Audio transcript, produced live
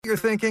You're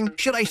thinking,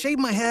 should I shave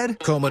my head,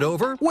 comb it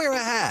over, wear a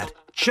hat?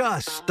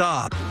 Just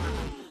stop.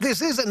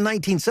 This isn't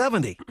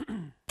 1970.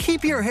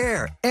 Keep your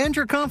hair and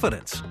your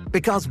confidence,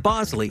 because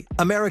Bosley,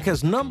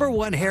 America's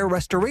 #1 hair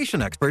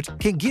restoration expert,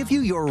 can give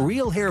you your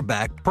real hair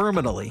back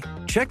permanently.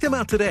 Check them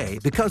out today,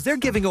 because they're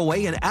giving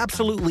away an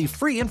absolutely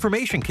free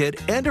information kit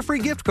and a free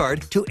gift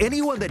card to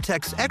anyone that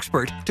texts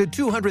EXPERT to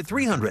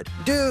 200-300.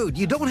 Dude,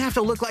 you don't have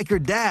to look like your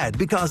dad,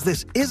 because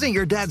this isn't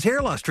your dad's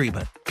hair loss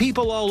treatment.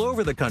 People all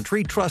over the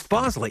country trust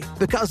Bosley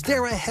because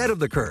they're ahead of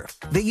the curve.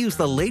 They use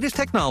the latest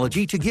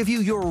technology to give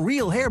you your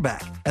real hair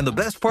back. And the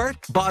best part?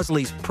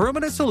 Bosley's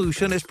permanent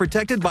solution is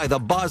protected by the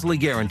Bosley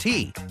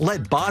Guarantee.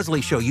 Let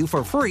Bosley show you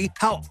for free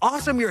how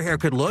awesome your hair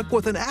could look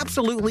with an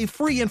absolutely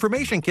free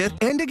information kit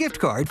and a gift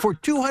card for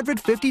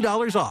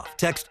 $250 off.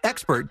 Text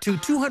EXPERT to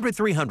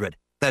 200-300.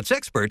 That's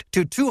EXPERT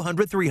to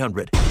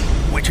 200-300.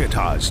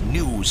 Wichita's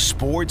new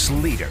sports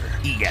leader,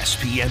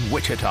 ESPN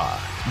Wichita,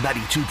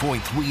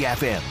 92.3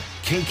 FM,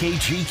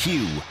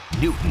 KKGQ,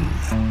 Newton.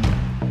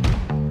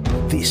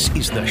 This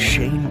is the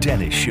Shane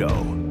Dennis Show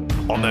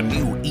on the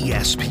new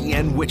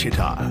ESPN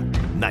Wichita,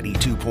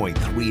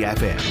 92.3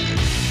 FM.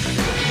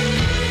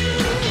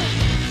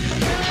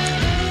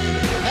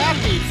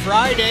 Happy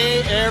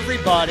Friday,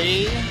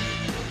 everybody.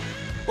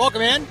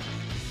 Welcome in.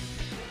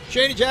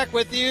 Shane and Jack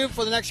with you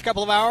for the next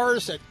couple of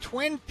hours at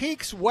Twin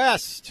Peaks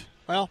West.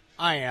 Well,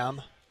 I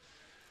am.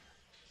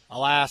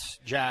 Alas,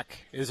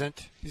 Jack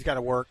isn't. He's got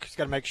to work. He's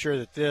got to make sure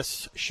that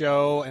this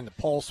show and the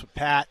Pulse with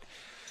Pat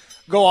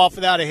go off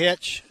without a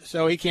hitch,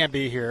 so he can't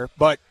be here.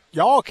 But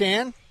y'all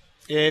can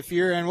if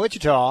you're in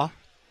Wichita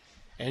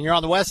and you're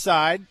on the west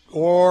side,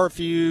 or if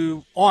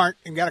you aren't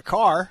and got a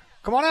car,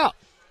 come on out.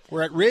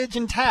 We're at Ridge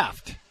and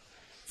Taft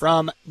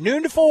from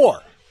noon to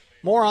 4.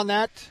 More on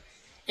that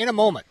in a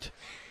moment.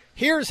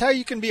 Here's how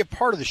you can be a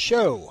part of the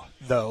show,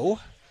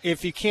 though,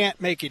 if you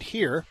can't make it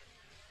here.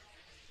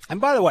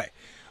 And by the way,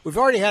 we've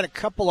already had a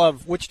couple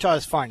of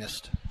Wichita's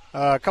finest,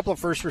 a couple of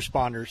first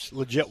responders,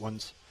 legit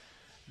ones,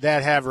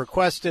 that have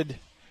requested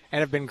and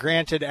have been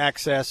granted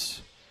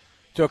access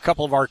to a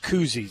couple of our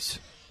koozies.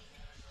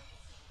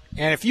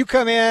 And if you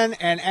come in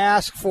and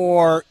ask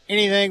for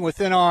anything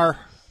within our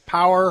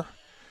power,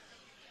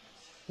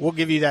 we'll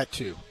give you that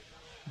too,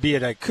 be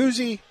it a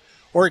koozie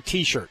or a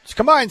T-shirt. So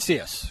come by and see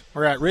us.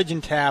 We're at Ridge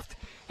and Taft,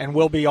 and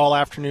we'll be all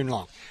afternoon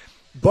long.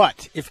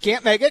 But if you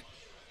can't make it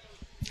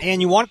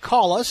and you want to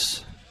call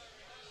us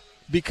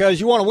because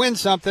you want to win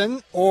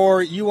something,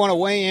 or you want to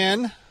weigh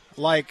in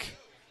like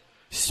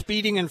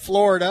speeding in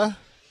Florida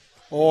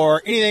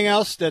or anything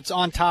else that's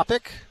on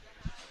topic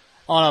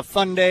on a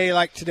fun day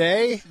like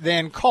today,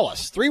 then call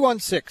us,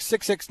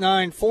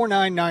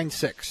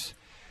 316-669-4996.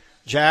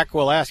 Jack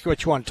will ask you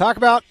what you want to talk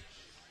about,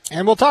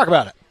 and we'll talk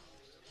about it.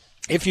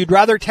 If you'd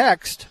rather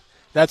text,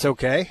 that's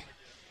okay,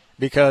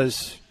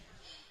 because,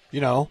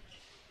 you know,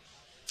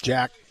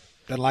 Jack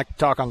doesn't like to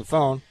talk on the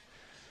phone.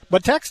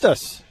 But text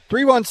us,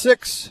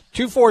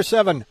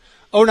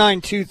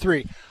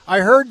 316-247-0923. I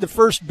heard the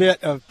first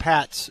bit of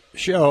Pat's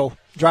show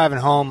driving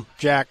home,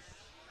 Jack.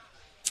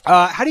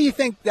 How do you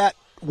think that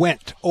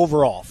went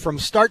overall, from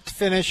start to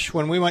finish,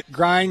 when we went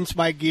grinds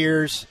my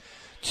gears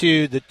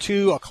to the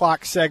 2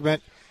 o'clock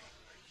segment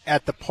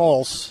at the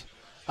Pulse?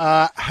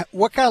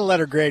 What kind of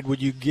letter grade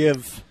would you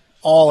give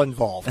all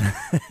involved?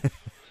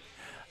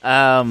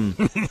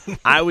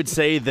 I would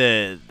say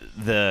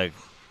the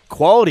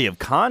quality of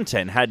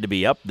content had to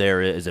be up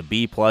there as a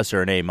B+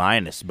 or an A-,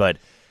 but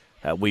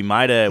we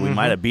might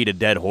have beat a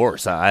dead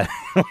horse.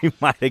 We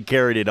might have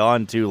carried it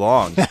on too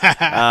long.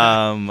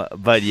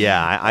 But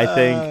yeah, I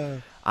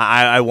think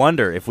I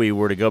wonder if we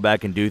were to go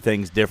back and do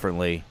things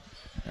differently,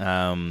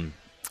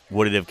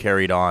 would it have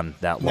carried on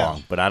that long?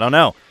 No. But I don't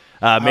know.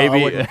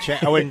 Maybe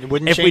I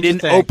wouldn't if we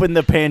didn't open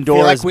the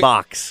Pandora's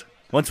box.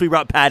 Once we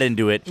brought Pat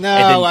into it,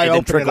 no, and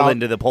then trickle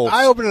into the Pulse.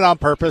 I opened it on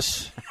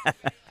purpose.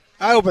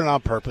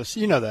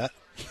 You know that.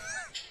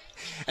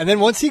 And then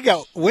once he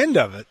got wind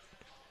of it,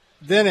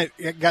 then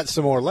it got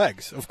some more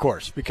legs, of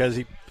course, because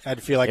he had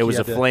to feel like it was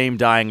a flame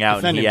dying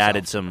out, and he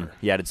added some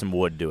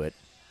wood to it.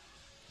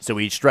 So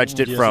he stretched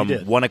it from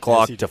 1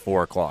 o'clock to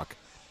 4 o'clock,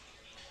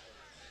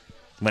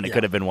 when it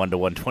could have been 1 to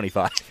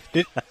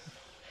 1:25.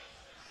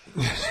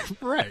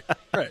 Right.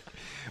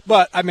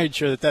 But I made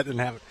sure that didn't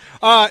happen.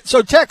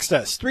 So text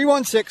us,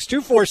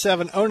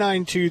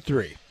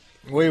 316-247-0923.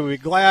 We would be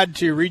glad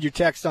to read your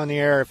text on the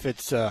air if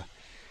it's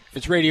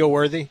radio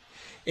worthy.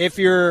 If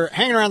you're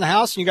hanging around the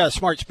house and you got a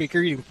smart speaker,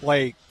 you can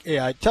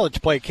tell it to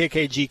play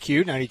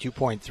KKGQ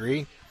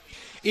 92.3.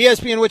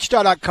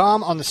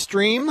 ESPNWichita.com on the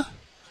stream.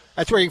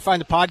 That's where you can find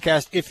the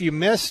podcast. If you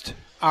missed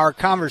our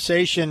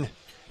conversation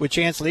with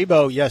Chance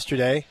Lebo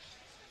yesterday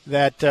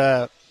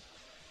that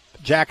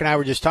Jack and I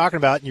were just talking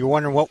about, and you're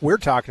wondering what we're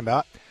talking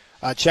about,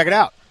 check it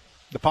out.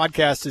 The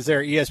podcast is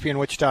there at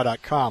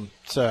ESPNWichita.com.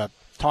 It's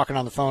talking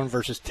on the phone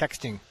versus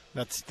texting.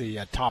 That's the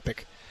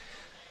topic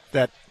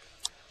that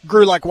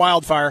grew like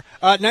wildfire.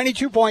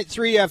 92.3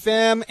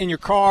 FM in your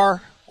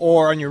car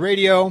or on your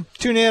radio.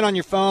 Tune in on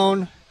your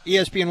phone.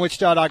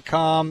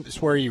 ESPNWichita.com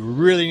is where you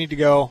really need to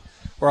go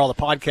where all the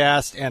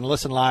podcast and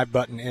listen live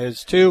button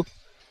is too.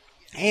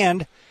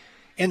 And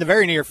in the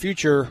very near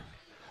future,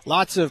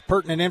 lots of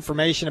pertinent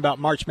information about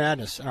March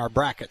Madness and our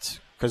brackets,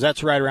 because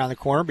that's right around the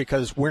corner,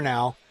 because we're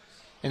now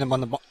in the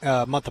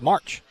month of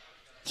March.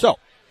 So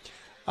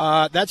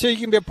that's how you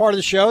can be a part of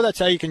the show. That's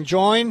how you can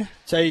join.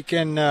 That's how you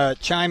can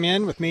chime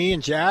in with me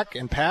and Jack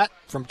and Pat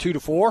from 2 to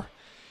 4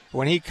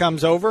 when he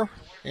comes over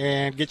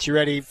and gets you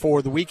ready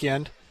for the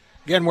weekend.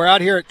 Again, we're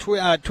out here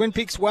at Twin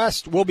Peaks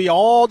West. We'll be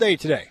all day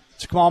today.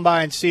 So come on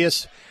by and see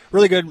us.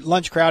 Really good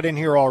lunch crowd in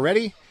here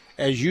already,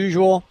 as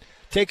usual.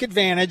 Take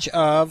advantage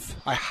of,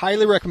 I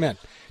highly recommend,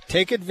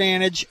 take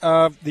advantage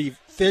of the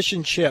fish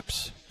and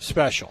chips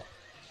special.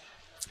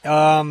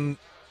 And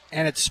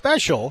it's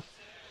special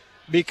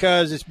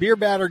because it's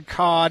beer-battered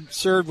cod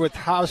served with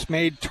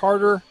house-made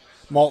tartar,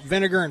 malt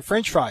vinegar, and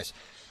French fries.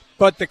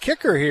 But the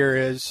kicker here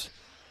is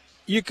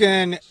you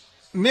can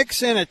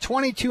mix in a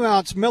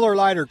 22-ounce Miller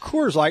Lite or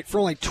Coors Light for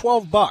only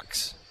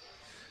 $12.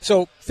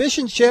 So fish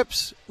and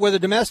chips with a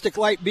domestic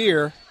light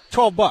beer,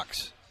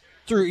 $12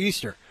 through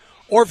Easter.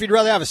 Or if you'd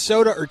rather have a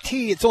soda or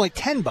tea, it's only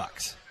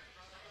 $10.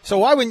 So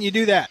why wouldn't you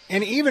do that?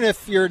 And even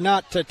if you're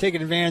not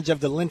taking advantage of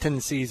the Lenten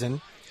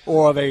season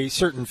or of a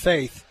certain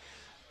faith,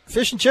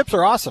 fish and chips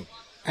are awesome,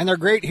 and they're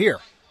great here.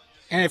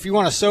 And if you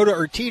want a soda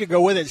or tea to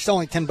go with it, it's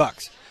only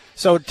 $10.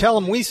 So tell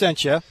them we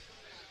sent you,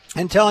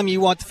 and tell them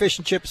you want the fish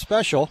and chip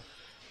special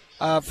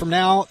from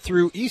now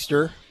through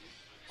Easter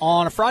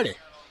on a Friday.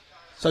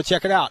 So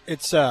check it out.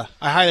 It's I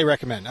highly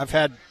recommend. I've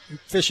had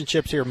fish and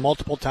chips here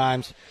multiple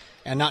times,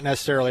 and not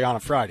necessarily on a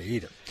Friday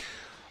either.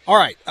 All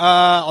right,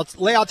 let's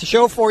lay out the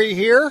show for you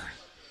here.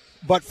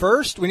 But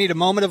first, we need a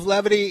moment of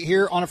levity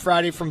here on a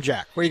Friday from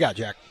Jack. What do you got,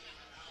 Jack?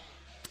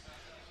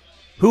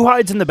 Who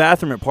hides in the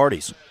bathroom at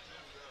parties?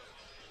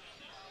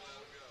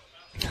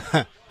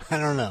 I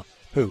don't know.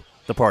 Who?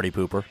 The party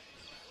pooper.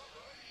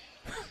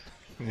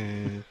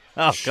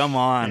 Oh, come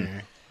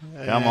on.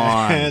 Come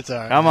on. It's all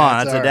right. Come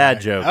on. That's a dad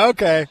right. joke.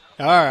 Okay.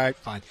 All right.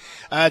 Fine.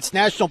 It's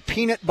National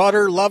Peanut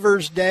Butter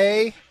Lovers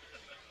Day.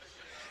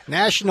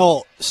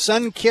 National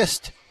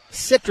Sun-Kissed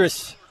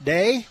Citrus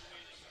Day.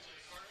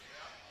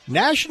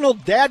 National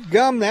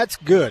Dadgum That's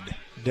Good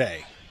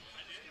Day.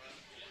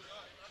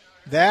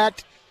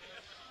 That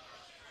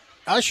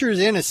ushers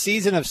in a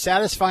season of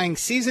satisfying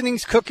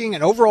seasonings, cooking,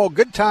 and overall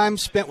good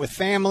times spent with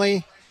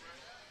family.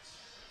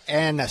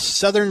 And a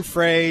Southern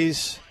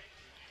phrase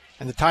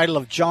and the title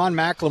of John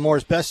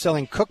McLemore's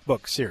best-selling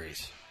cookbook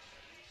series.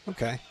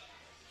 Okay.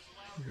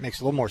 Makes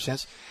a little more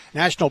sense.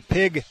 National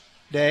Pig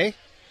Day.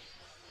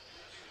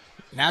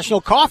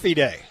 National Coffee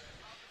Day.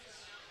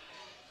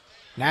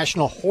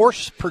 National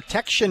Horse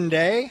Protection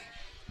Day.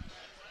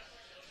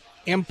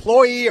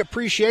 Employee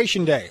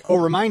Appreciation Day. Oh,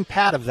 remind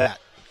Pat of that.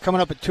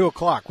 Coming up at 2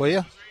 o'clock, will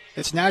you?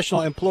 It's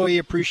National Employee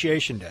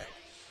Appreciation Day.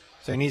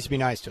 So he needs to be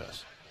nice to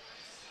us.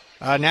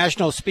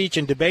 National Speech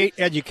and Debate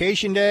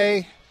Education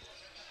Day.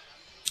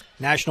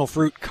 National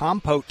Fruit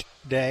Compote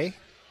Day.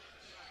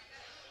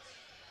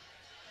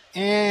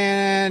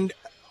 And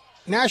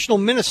National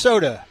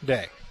Minnesota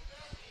Day.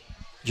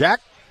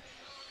 Jack?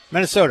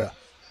 Minnesota.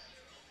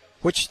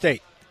 Which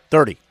state?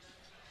 30.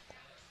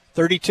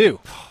 32.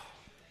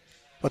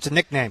 What's a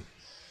nickname?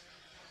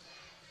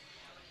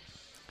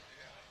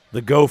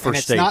 The Gopher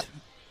State.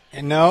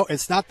 No,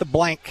 it's not the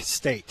blank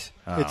state.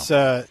 Oh. It's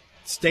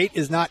state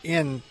is not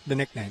in the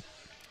nickname.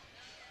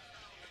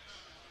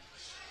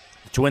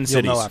 Twin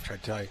Cities. You'll know after I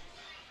tell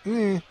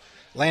you.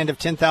 Land of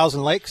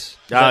 10,000 lakes.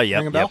 Oh,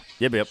 ring a bell?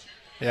 Yep.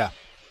 Yeah.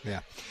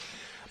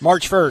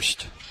 March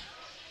 1st.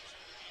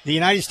 The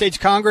United States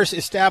Congress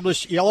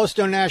established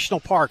Yellowstone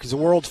National Park as the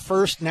world's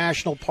first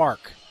national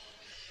park.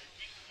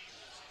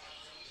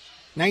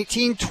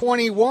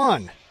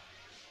 1921.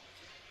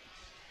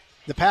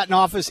 The Patent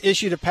Office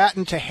issued a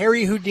patent to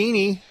Harry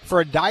Houdini for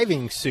a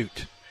diving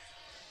suit.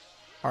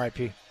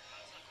 R.I.P.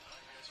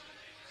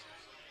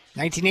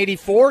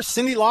 1984,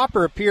 Cyndi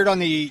Lauper appeared on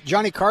the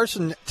Johnny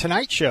Carson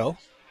Tonight Show,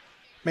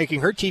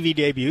 making her TV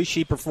debut.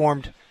 She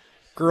performed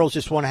Girls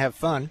Just Want to Have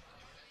Fun.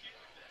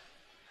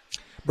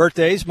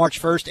 Birthdays,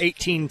 March 1st,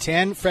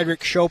 1810,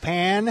 Frederick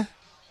Chopin.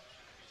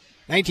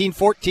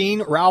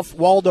 1914, Ralph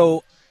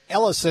Waldo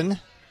Ellison.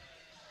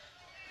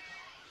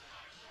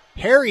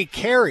 Harry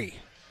Carey,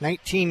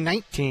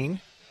 1919.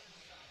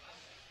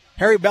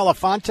 Harry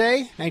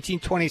Belafonte,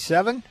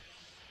 1927.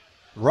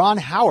 Ron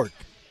Howard,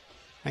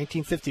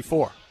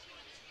 1954.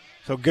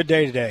 So good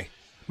day today,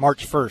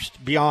 March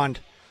 1st, beyond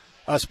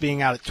us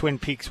being out at Twin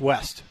Peaks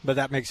West, but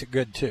that makes it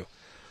good too.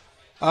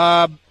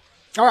 All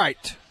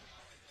right.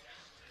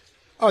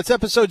 Oh, it's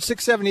episode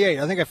 678.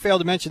 I think I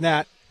failed to mention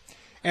that.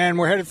 And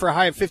we're headed for a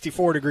high of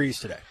 54 degrees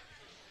today.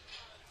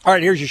 All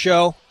right, here's your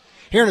show.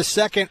 Here in a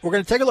second, we're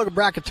going to take a look at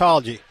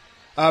bracketology.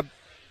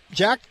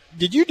 Jack,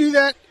 did you do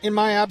that in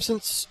my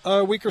absence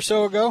a week or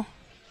so ago?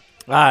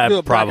 Do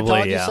a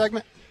probably, yeah.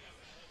 Segment?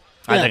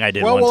 I think I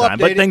did one time,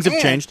 but things have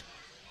changed.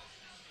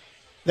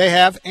 They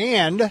have,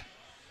 and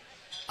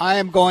I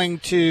am going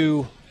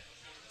to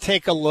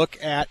take a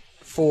look at,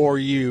 for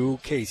you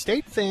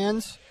K-State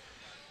fans,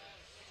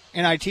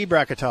 NIT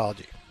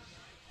bracketology.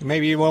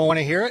 Maybe you won't want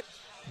to hear it,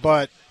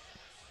 but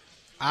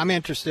I'm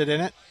interested in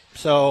it,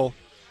 so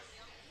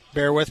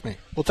bear with me.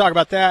 We'll talk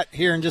about that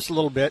here in just a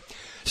little bit.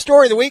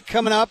 Story of the week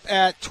coming up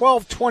at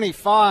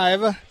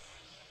 12:25.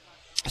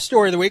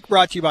 Story of the week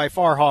brought to you by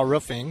Farha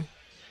Roofing.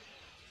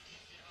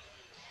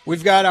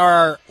 We've got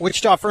our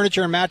Wichita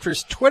Furniture and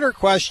Mattress Twitter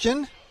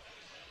question.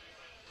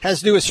 Has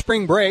to do with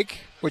spring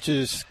break, which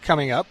is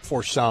coming up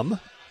for some.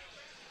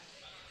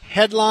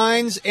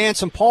 Headlines and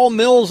some Paul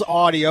Mills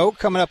audio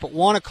coming up at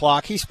 1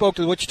 o'clock. He spoke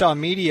to the Wichita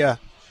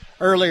media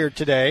earlier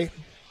today.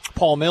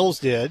 Paul Mills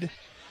did,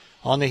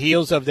 on the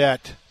heels of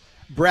that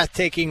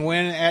breathtaking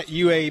win at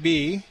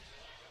UAB.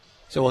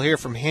 So we'll hear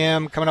from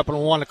him coming up in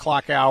the 1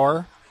 o'clock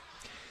hour.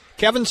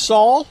 Kevin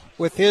Saul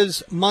with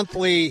his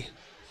monthly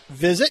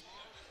visit,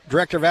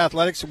 Director of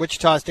Athletics at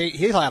Wichita State.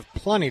 He'll have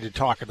plenty to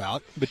talk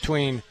about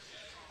between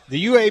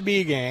the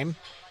UAB game,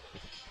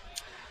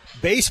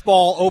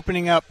 baseball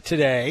opening up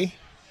today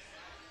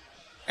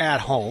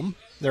at home,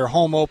 their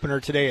home opener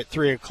today at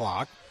 3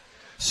 o'clock.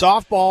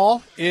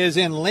 Softball is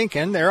in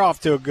Lincoln. They're off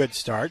to a good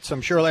start, so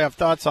I'm sure they have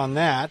thoughts on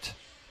that.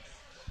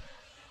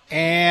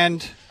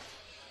 And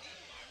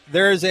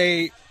there's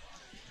in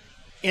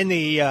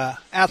the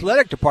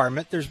athletic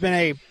department, there's been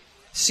a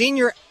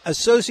senior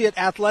associate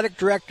athletic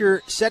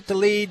director set to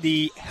lead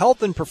the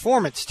health and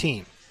performance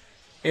team.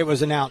 It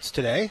was announced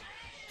today.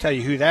 Tell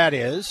you who that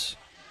is.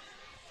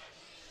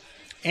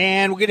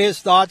 And we'll get his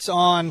thoughts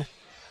on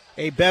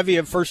a bevy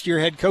of first-year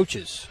head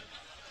coaches.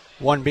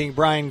 One being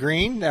Brian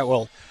Green, that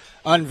will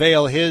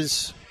unveil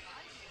his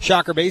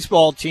Shocker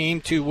baseball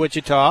team to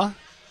Wichita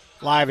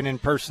live and in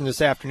person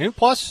this afternoon.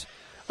 Plus,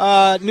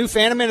 new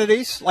fan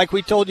amenities like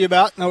we told you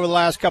about over the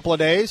last couple of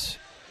days,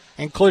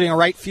 including a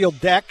right field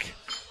deck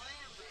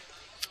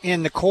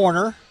in the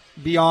corner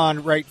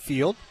beyond right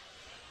field.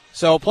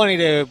 So plenty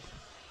to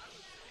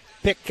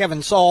pick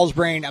Kevin Saul's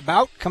brain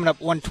about coming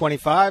up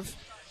 125.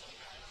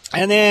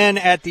 And then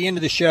at the end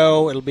of the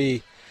show, it'll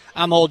be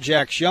I'm Old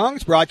Jack Young.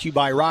 It's brought to you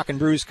by Rock and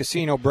Brews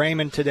Casino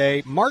Bremen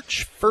today,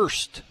 March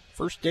 1st.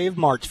 First day of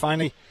March.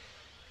 Finally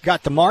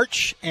got to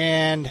March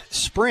and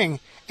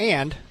spring,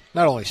 and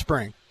not only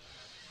spring,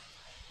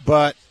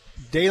 but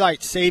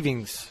daylight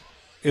savings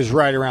is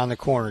right around the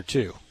corner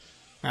too.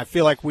 I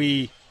feel like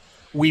we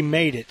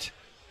made it.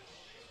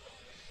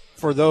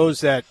 For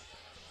those that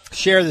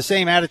share the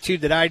same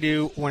attitude that I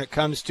do when it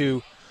comes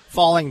to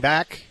falling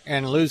back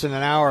and losing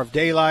an hour of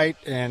daylight,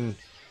 and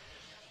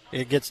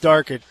it gets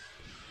dark at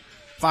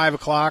 5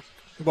 o'clock.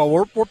 Well,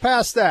 we're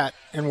past that,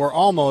 and we're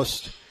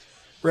almost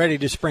ready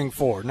to spring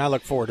forward, and I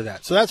look forward to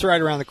that. So that's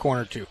right around the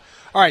corner, too.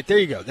 All right, there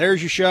you go.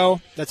 There's your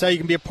show. That's how you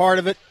can be a part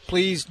of it.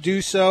 Please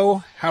do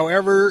so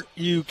however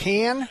you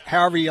can,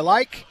 however you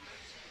like.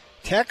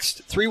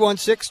 Text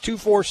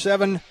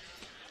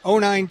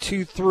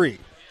 316-247-0923.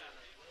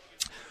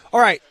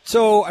 All right,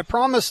 so I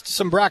promised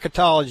some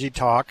bracketology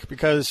talk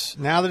because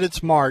now that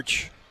it's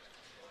March,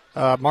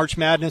 March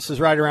Madness is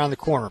right around the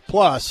corner.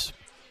 Plus,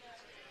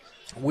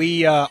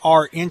 we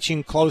are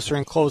inching closer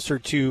and closer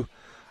to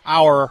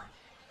our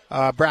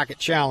bracket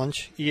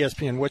challenge,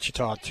 ESPN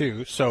Wichita,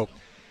 too. So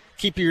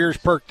keep your ears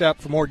perked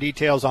up for more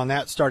details on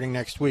that starting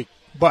next week.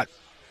 But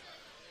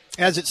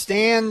as it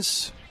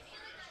stands,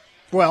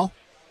 well,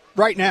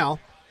 right now,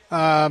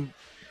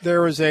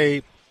 there is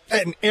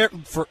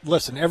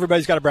listen,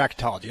 everybody's got a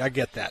bracketology. I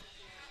get that.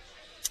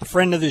 A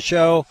friend of the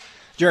show,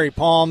 Jerry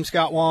Palm's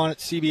got one at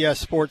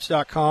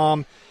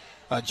cbssports.com.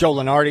 Joe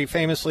Lenardi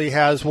famously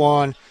has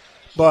one.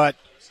 But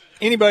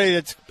anybody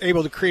that's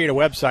able to create a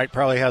website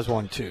probably has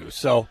one too.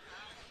 So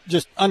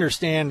just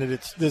understand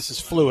that this is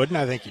fluid, and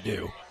I think you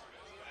do.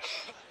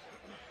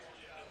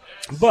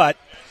 But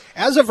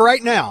as of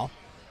right now,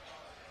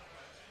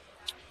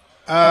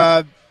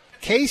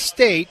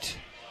 K-State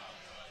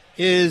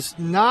is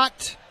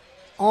not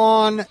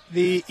on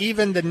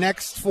even the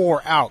next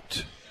four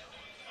out,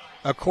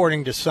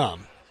 according to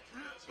some.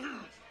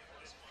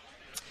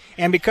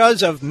 And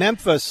because of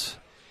Memphis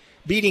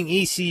beating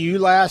ECU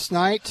last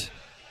night,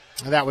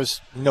 that was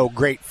no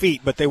great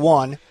feat, but they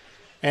won,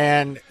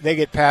 and they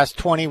get past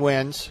 20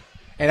 wins,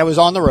 and it was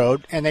on the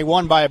road, and they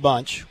won by a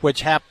bunch,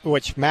 which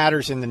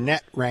matters in the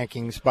net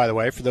rankings, by the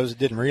way, for those that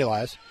didn't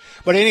realize.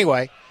 But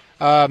anyway,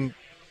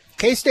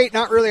 K-State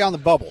not really on the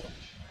bubble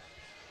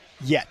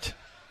yet.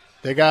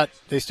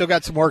 They still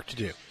got some work to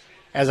do,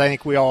 as I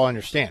think we all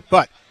understand.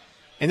 But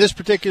in this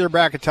particular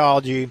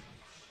bracketology,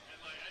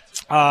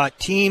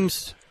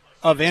 teams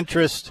of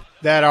interest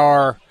that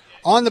are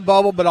on the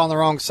bubble but on the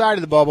wrong side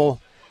of the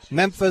bubble: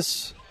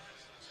 Memphis,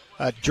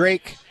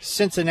 Drake,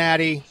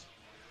 Cincinnati,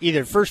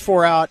 either first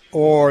four out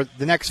or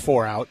the next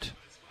four out.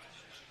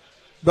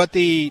 But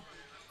the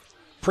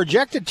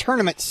projected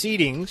tournament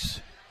seedings,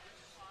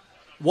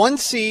 one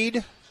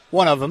seed,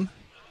 one of them,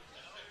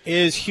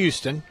 is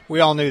Houston. We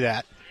all knew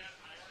that.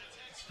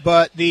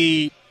 But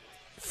the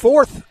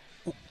fourth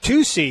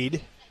two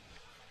seed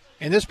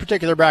in this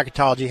particular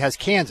bracketology has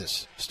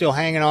Kansas, still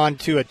hanging on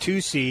to a two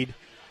seed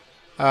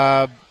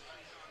as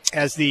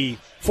the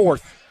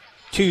fourth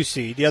two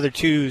seed. The other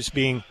twos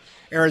being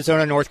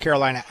Arizona, North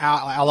Carolina,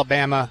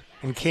 Alabama,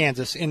 and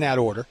Kansas in that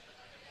order.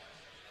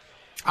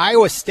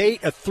 Iowa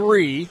State a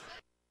 3,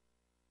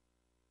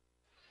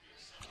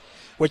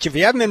 which if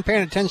you haven't been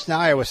paying attention to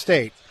Iowa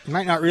State, you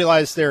might not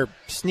realize they're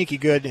sneaky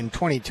good in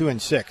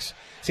 22-6.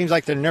 Seems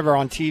like they're never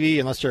on TV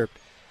unless they're,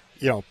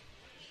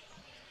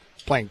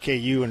 playing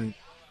KU, and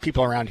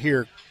people around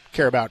here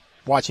care about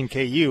watching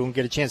KU and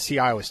get a chance to see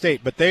Iowa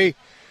State. But they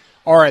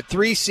are at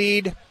 3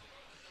 seed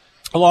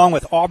along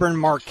with Auburn,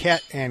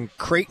 Marquette, and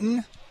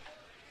Creighton.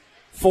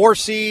 4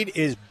 seed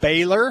is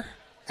Baylor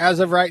as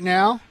of right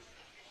now.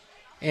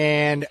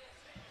 And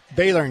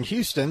Baylor and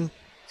Houston,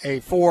 a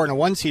 4 and a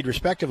 1 seed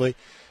respectively,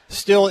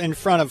 still in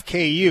front of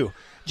KU.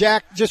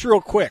 Jack, just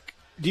real quick,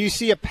 do you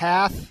see a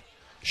path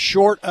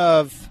short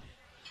of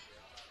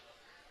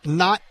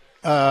not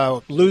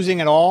losing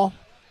at all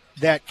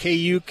that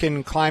KU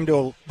can climb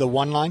to the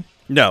 1 line?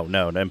 No,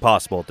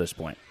 impossible at this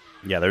point.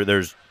 Yeah,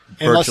 there's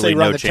virtually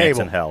no chance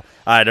in hell.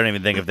 I don't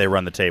even think if they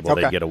run the table,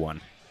 they'd get a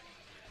 1.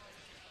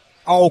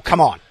 Oh, come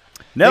on.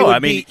 No, they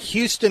would beat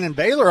Houston and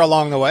Baylor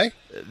along the way.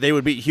 They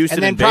would beat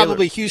Houston and Baylor.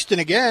 Probably Houston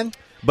again.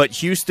 But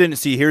Houston,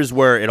 see, here's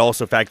where it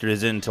also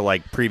factors into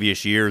like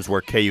previous years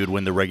where KU would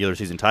win the regular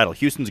season title.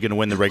 Houston's going to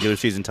win the regular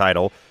season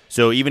title.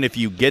 So even if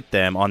you get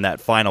them on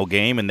that final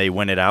game and they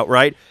win it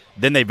outright,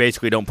 then they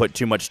basically don't put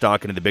too much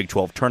stock into the Big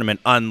 12 tournament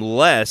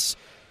unless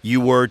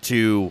you were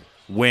to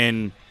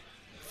win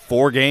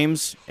 4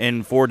 games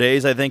in 4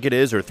 days, I think it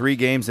is, or 3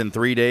 games in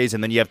 3 days,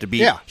 and then you have to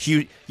beat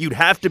you'd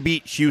have to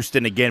beat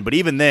Houston again. But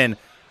even then,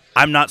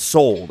 I'm not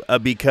sold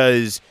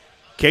because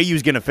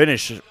KU's going to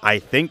finish, I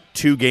think,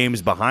 2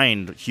 games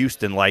behind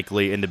Houston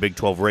likely in the Big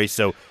 12 race.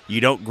 So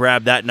you don't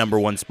grab that number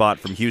 1 spot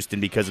from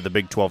Houston because of the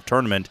Big 12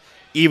 tournament.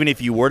 Even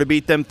if you were to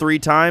beat them 3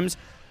 times,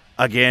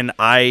 again,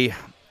 I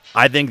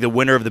think the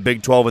winner of the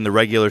Big 12 in the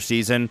regular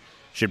season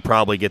should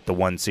probably get the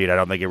 1 seed. I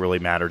don't think it really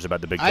matters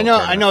about the Big 12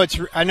 tournament.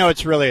 I know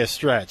it's really a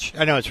stretch.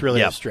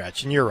 A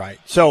stretch, and you're right.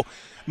 So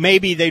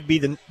maybe they'd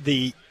be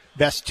the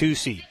best 2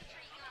 seed.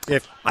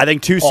 I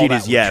think 2 seed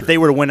is, if they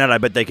were to win it, I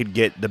bet they could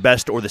get the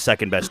best or the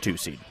second best 2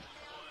 seed.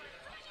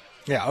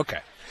 Yeah, okay.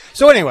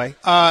 So anyway,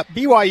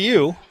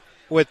 BYU,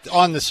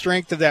 on the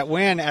strength of that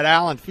win at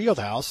Allen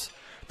Fieldhouse,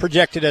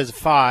 projected as a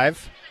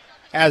 5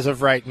 as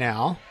of right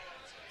now.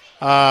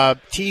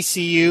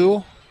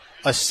 TCU,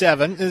 a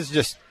 7. This is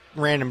just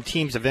random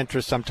teams of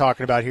interest I'm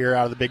talking about here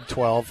out of the Big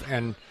 12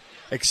 and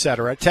et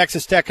cetera.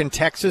 Texas Tech and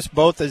Texas,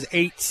 both as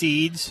 8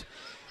 seeds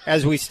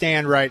as we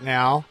stand right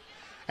now.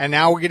 And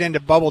now we get into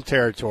bubble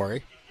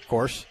territory, of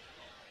course.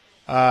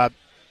 A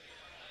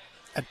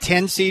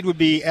 10 seed would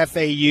be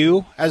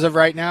FAU as of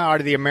right now out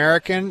of the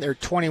American. They're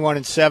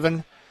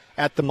 21-7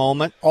 at the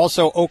moment.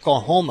 Also,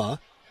 Oklahoma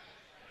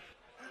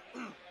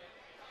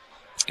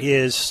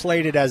is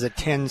slated as a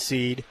 10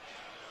 seed.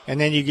 And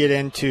then you get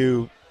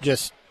into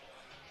just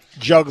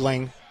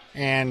juggling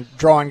and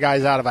drawing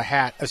guys out of a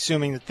hat,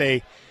 assuming that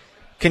they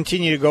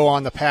continue to go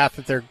on the path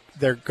that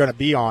they're going to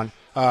be on.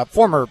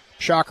 Former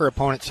shocker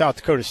opponent, South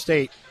Dakota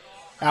State,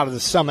 out of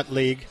the Summit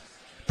League,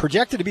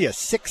 projected to be a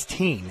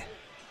 16.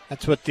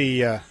 That's what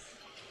the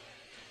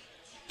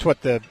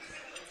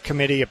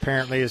committee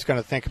apparently is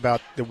going to think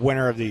about the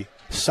winner of the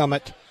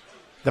Summit,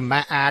 the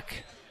MAAC,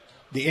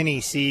 the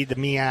NEC, the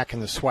MEAC,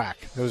 and the SWAC.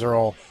 Those are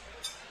all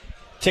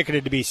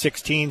ticketed to be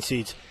 16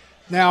 seeds.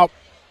 Now,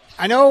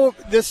 I know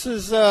this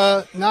is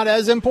not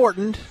as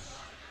important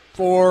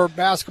for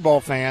basketball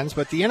fans,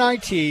 but the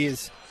NIT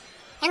is,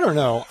 I don't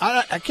know.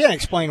 I can't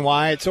explain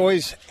why. It's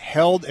always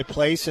held a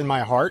place in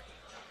my heart,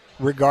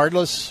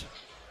 regardless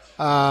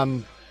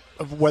of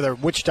whether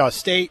Wichita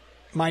State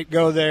might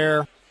go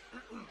there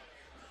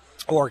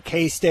or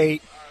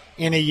K-State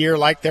in a year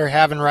like they're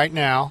having right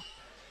now.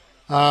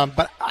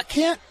 But I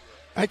can't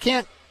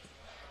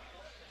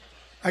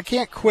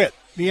quit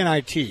the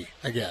NIT,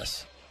 I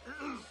guess.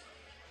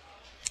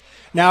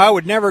 Now, I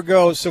would never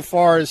go so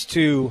far as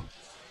to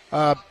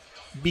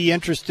be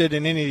interested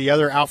in any of the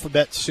other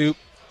alphabet soup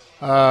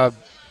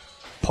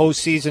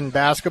postseason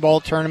basketball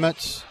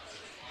tournaments,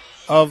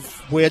 of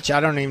which I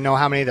don't even know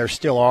how many there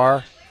still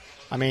are.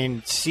 I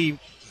mean,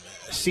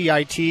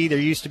 CIT, there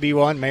used to be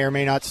one, may or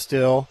may not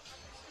still,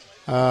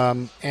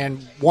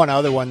 and one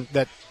other one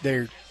that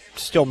they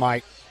still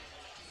might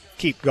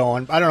keep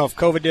going. I don't know if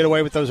COVID did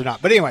away with those or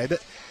not. But anyway, the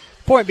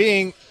point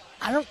being,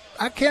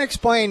 I can't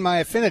explain my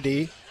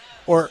affinity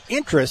or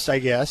interest, I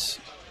guess,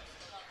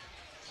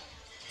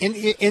 in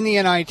the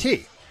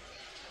NIT.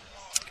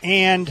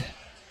 And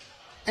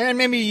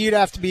maybe you'd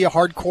have to be a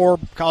hardcore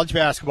college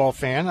basketball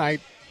fan. I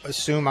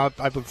assume I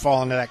would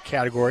fall into that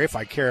category if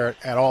I care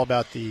at all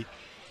about the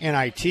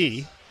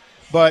NIT.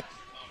 But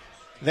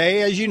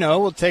they, as you know,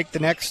 will take the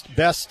next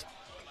best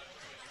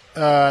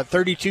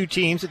 32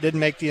 teams that didn't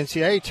make the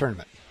NCAA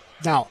tournament.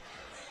 Now,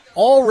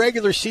 all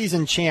regular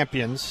season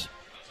champions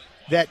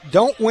that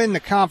don't win the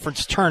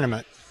conference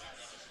tournament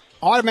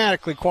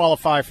automatically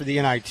qualify for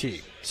the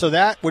NIT. So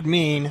that would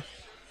mean,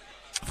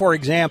 for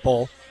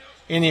example,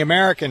 in the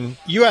American,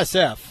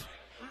 USF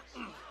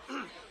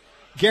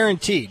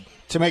guaranteed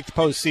to make the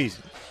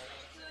postseason.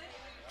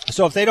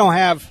 So if they don't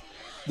have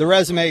the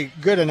resume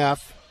good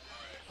enough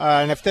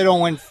and if they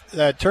don't win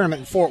the tournament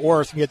in Fort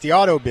Worth and get the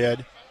auto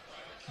bid,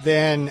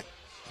 then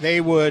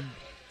they would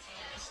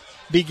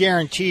be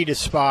guaranteed a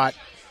spot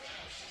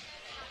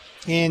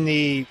in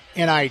the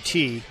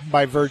NIT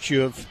by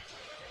virtue of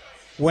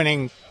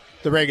winning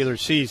the regular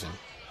season.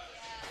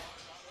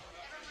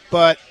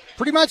 But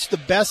pretty much the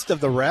best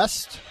of the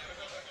rest,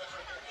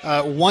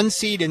 one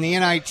seed in the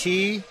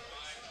NIT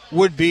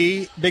would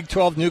be Big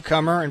 12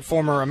 newcomer and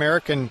former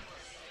American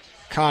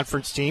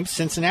Conference team,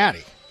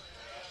 Cincinnati,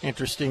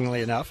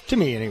 interestingly enough, to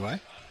me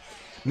anyway.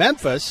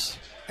 Memphis,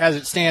 as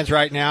it stands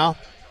right now,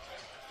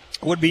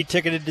 would be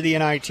ticketed to the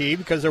NIT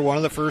because they're one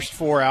of the first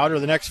 4 out or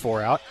the next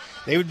 4 out.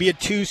 They would be a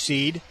 2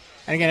 seed.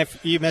 And again,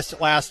 if you missed it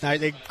last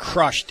night, they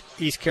crushed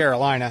East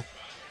Carolina,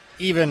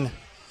 even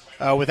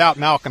without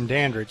Malcolm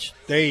Dandridge.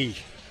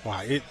 It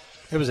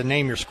was a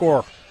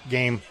name-your-score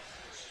game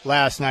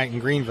last night in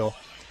Greenville.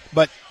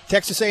 But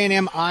Texas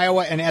A&M,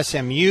 Iowa, and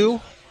SMU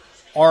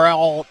are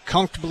all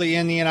comfortably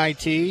in the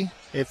NIT,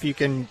 if you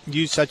can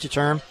use such a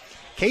term.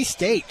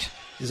 K-State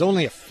is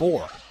only a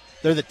 4.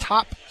 They're the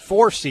top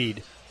 4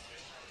 seed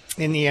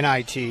in the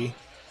NIT.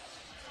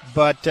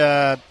 But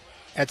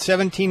at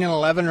 17 and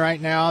 11 right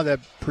now,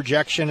 the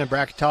projection of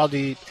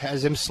Bracketology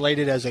has them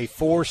slated as a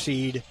 4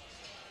 seed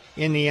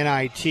in the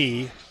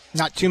NIT.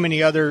 Not too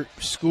many other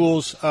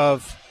schools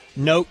of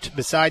note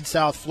besides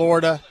South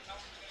Florida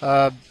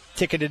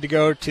ticketed to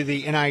go to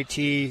the NIT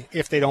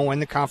if they don't win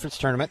the conference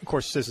tournament. Of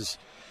course, this is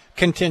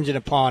contingent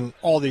upon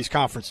all these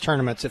conference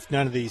tournaments. If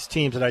none of these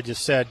teams that I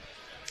just said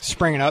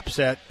spring an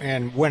upset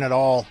and win it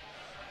all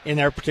in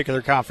their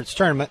particular conference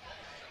tournament,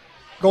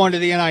 going to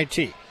the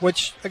NIT,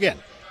 which, again,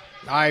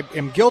 I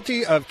am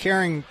guilty of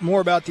caring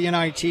more about the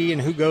NIT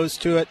and who goes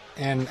to it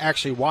and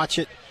actually watch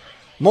it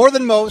more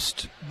than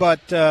most,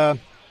 but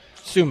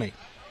sue me.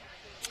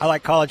 I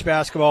like college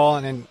basketball,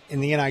 and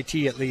in the NIT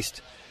at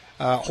least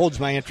holds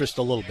my interest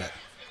a little bit.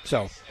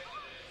 So,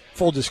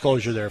 full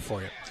disclosure there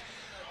for you.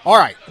 All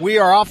right, we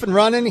are off and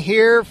running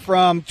here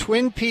from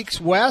Twin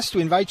Peaks West.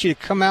 We invite you to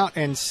come out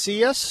and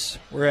see us.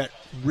 We're at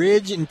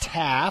Ridge and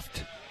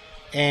Taft,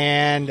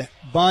 and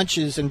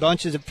bunches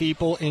of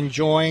people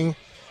enjoying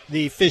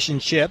the fish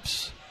and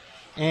chips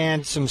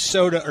and some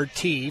soda or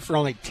tea for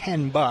only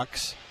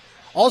 $10.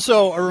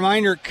 Also, a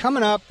reminder,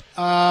 coming up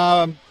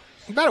about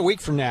a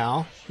week from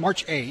now,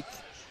 March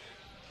 8th,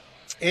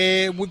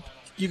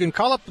 you can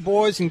call up the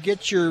boys and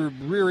get your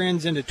rear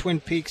ends into Twin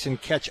Peaks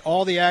and catch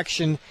all the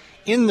action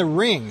in the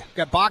ring. We've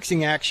got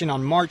boxing action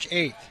on March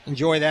 8th.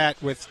 Enjoy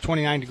that with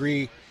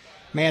 29-degree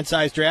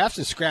man-sized drafts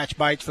and scratch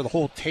bites for the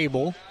whole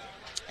table.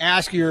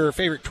 Ask your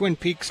favorite Twin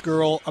Peaks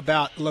girl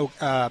about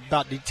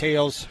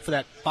details for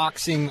that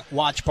boxing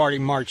watch party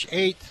March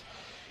 8th.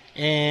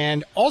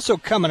 And also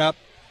coming up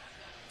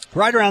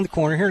right around the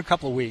corner here in a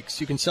couple of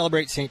weeks, you can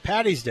celebrate St.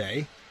 Paddy's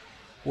Day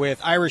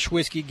with Irish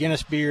whiskey,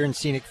 Guinness beer, and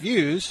scenic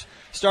views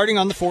starting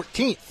on the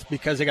 14th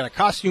because they got a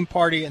costume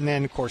party. And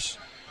then, of course,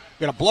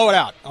 we're going to blow it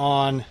out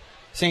on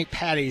St.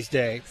 Paddy's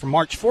Day. From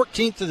March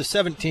 14th to the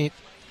 17th,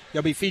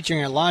 they'll be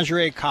featuring a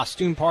lingerie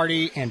costume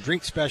party and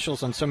drink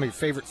specials on some of your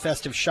favorite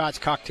festive shots,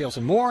 cocktails,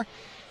 and more.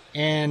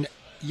 And,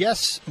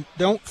 yes,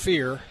 don't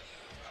fear,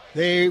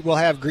 they will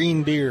have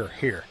green beer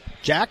here.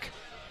 Jack,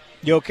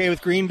 you okay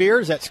with green beer?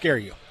 Does that scare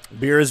you?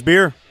 Beer is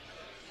beer.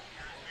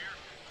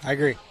 I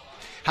agree.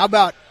 How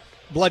about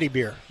bloody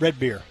beer, red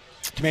beer,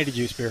 tomato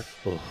juice beer?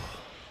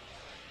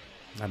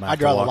 I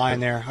draw the line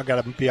there. I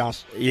got to be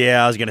honest.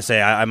 Yeah, I was gonna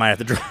say I might have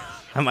to draw.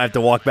 I might have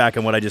to walk back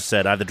on what I just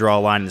said. I have to draw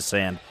a line in the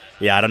sand.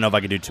 Yeah, I don't know if I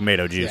could do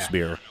tomato juice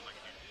beer.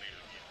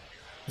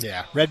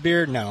 Yeah, red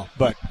beer, no,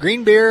 but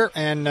green beer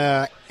and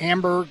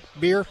amber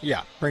beer,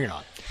 yeah, bring it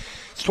on.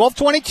 It's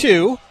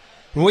 12:22.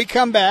 When we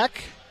come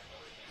back,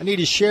 I need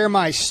to share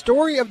my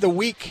story of the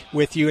week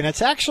with you, and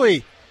it's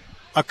actually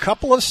a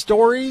couple of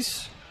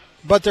stories,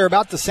 but they're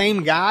about the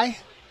same guy.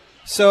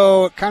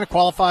 So it kind of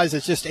qualifies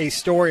as just a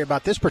story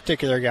about this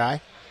particular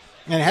guy.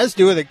 And it has to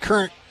do with a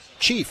current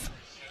chief.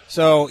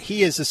 So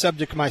he is the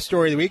subject of my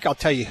story of the week. I'll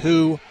tell you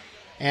who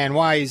and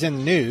why he's in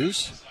the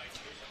news.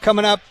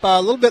 Coming up a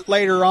little bit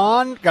later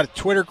on, got a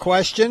Twitter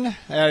question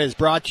that is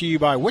brought to you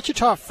by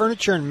Wichita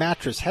Furniture and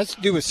Mattress. It has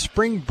to do with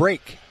spring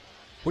break.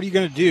 What are you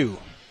going to do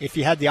if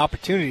you had the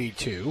opportunity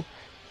to?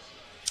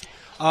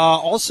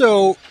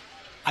 Also,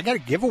 I got a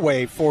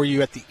giveaway for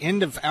you at the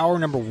end of hour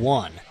number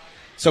 1.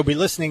 So be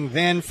listening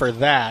then for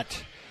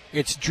that.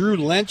 It's Drew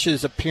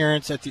Lynch's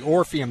appearance at the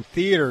Orpheum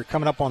Theater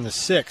coming up on the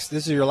 6th.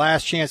 This is your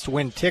last chance to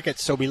win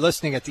tickets, so be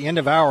listening at the end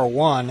of hour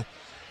 1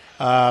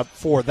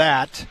 for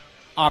that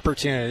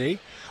opportunity.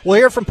 We'll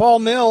hear from Paul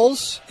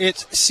Mills.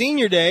 It's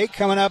Senior Day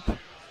coming up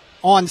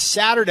on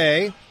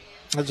Saturday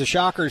as the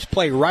Shockers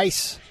play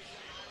Rice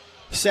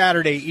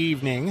Saturday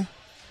evening.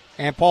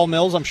 And Paul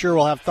Mills, I'm sure,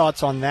 will have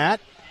thoughts on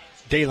that.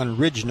 Dalen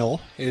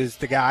Rignall is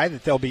the guy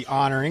that they'll be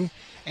honoring.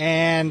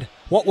 And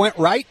what went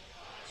right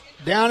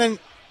down in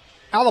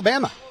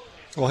Alabama.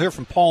 We'll hear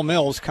from Paul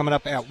Mills coming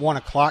up at 1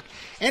 o'clock.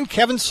 And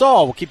Kevin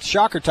Saul will keep the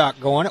Shocker Talk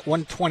going at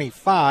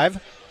 1:25.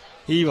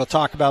 He will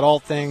talk about all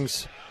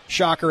things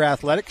Shocker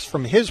athletics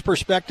from his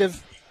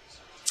perspective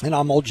And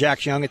I'm old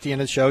Jack Young at the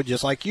end of the show,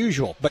 just like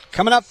usual. But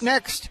coming up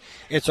next,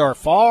 it's our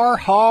Far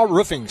Ha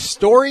Roofing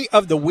Story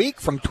of the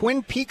Week from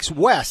Twin Peaks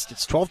West.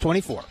 It's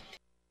 12:24.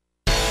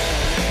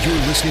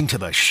 You're listening to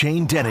The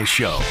Shane Dennis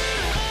Show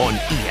on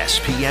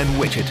ESPN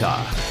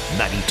Wichita,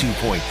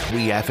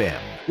 92.3 FM.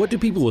 What do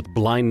people with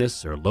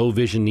blindness or low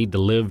vision need to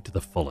live to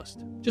the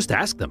fullest? Just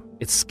ask them.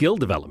 It's skill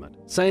development,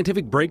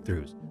 scientific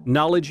breakthroughs,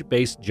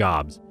 knowledge-based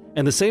jobs,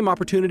 and the same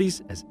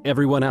opportunities as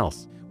everyone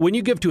else. When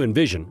you give to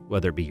Envision,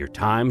 whether it be your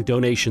time,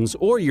 donations,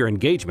 or your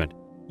engagement,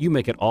 you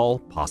make it all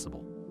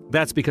possible.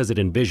 That's because at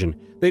Envision,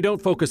 they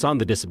don't focus on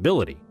the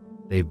disability.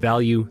 They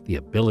value the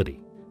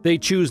ability. They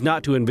choose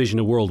not to envision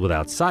a world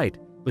without sight,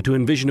 but to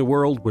envision a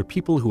world where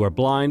people who are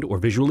blind or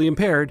visually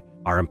impaired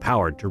are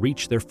empowered to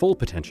reach their full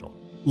potential.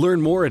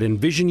 Learn more at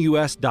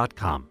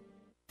envisionus.com.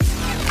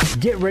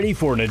 Get ready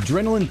for an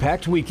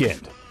adrenaline-packed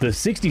weekend. The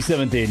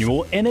 67th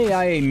Annual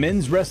NAIA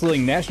Men's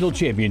Wrestling National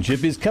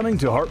Championship is coming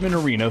to Hartman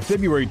Arena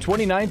February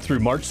 29th through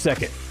March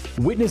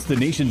 2nd. Witness the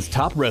nation's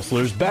top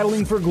wrestlers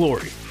battling for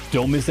glory.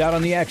 Don't miss out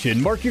on the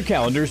action. Mark your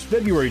calendars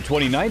February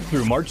 29th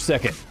through March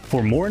 2nd.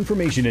 For more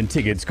information and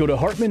tickets, go to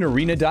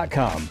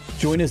hartmanarena.com.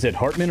 Join us at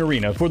Hartman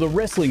Arena for the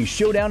Wrestling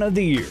Showdown of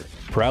the Year.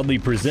 Proudly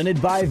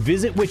presented by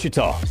Visit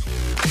Wichita.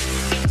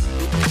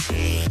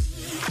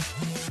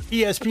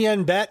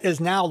 ESPN Bet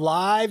is now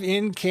live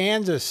in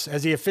Kansas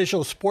as the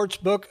official sports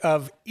book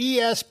of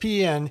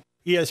ESPN.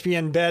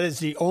 ESPN Bet is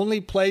the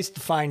only place to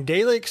find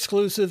daily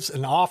exclusives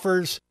and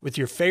offers with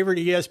your favorite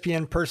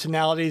ESPN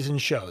personalities and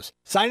shows.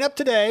 Sign up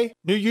today.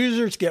 New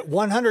users get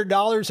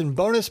 $100 in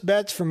bonus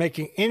bets for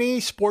making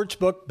any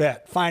sportsbook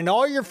bet. Find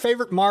all your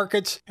favorite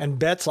markets and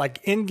bets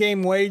like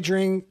in-game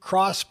wagering,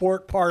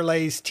 cross-sport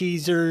parlays,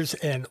 teasers,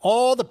 and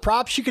all the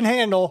props you can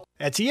handle.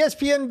 That's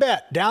ESPN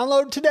Bet.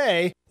 Download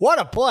today. What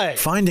a play.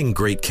 Finding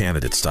great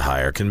candidates to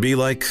hire can be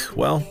like,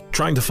 well,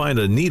 trying to find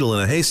a needle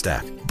in a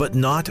haystack, but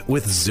not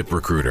with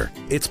ZipRecruiter.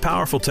 Its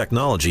powerful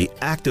technology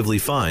actively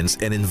finds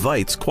and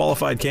invites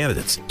qualified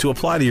candidates to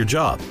apply to your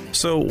job.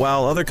 So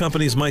while other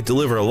companies might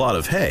deliver a lot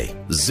of hay,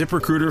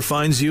 ZipRecruiter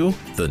finds you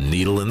the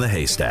needle in the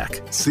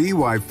haystack. See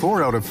why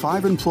 4 out of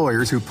 5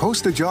 employers who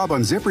post a job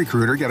on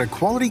ZipRecruiter get a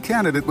quality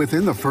candidate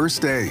within the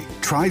first day.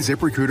 Try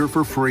ZipRecruiter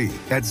for free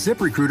at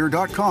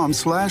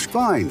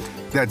ZipRecruiter.com/find.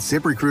 That's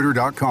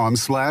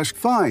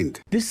ZipRecruiter.com/find.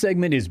 This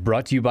segment is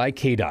brought to you by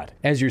KDOT.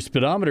 As your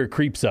speedometer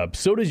creeps up,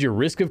 so does your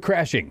risk of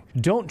crashing.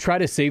 Don't try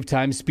to save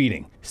time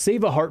speeding.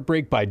 Save a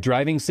heartbreak by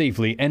driving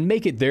safely and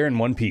make it there in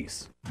one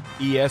piece.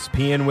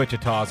 ESPN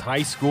Wichita's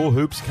high school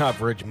hoops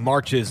coverage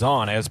marches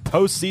on as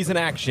postseason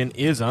action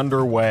is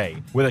underway.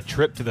 With a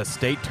trip to the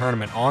state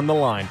tournament on the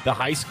line, the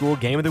high school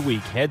game of the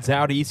week heads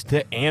out east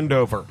to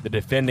Andover. The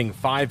defending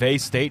 5A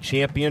state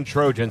champion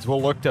Trojans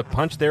will look to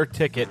punch their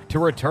ticket to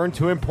return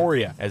to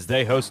Emporia as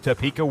they host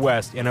Topeka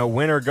West in a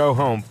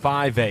winner-go-home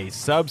 5A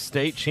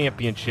sub-state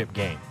championship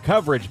game.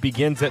 Coverage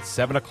begins at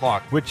 7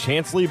 o'clock with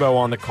Chance Lebo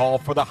on the call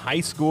for the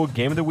high school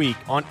game of the week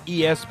on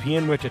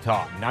ESPN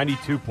Wichita,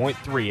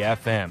 92.3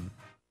 FM. You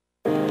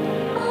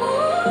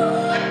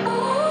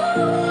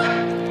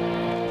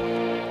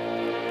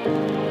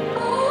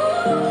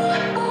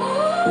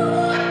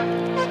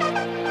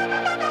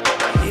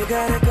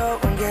gotta go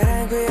and get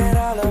angry at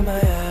all of my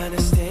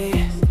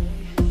honesty.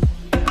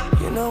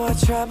 You know I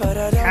try, but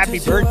I don't. Happy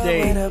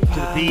birthday to the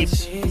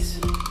Beebs.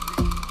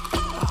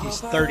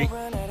 He's 30.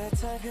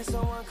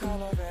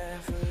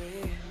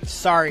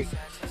 Sorry.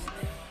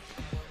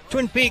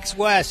 Twin Peaks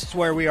West is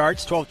where we are.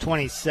 It's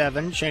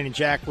 12:27. Shane and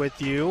Jack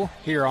with you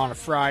here on a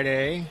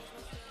Friday.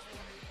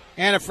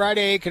 And a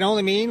Friday can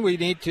only mean we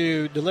need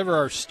to deliver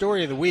our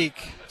story of the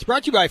week. It's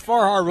brought to you by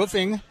Farha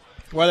Roofing.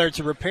 Whether it's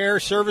a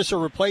repair, service, or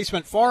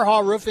replacement,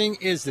 Farha Roofing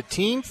is the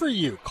team for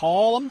you.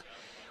 Call them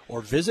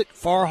or visit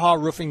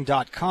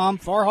farharoofing.com.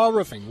 Farha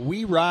Roofing,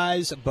 we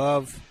rise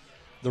above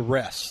the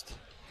rest.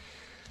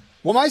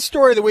 Well, my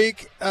story of the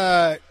week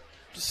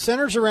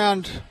centers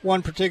around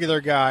one particular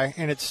guy,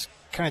 and it's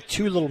kind of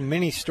two little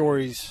mini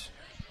stories,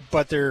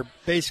 but they're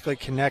basically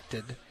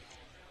connected.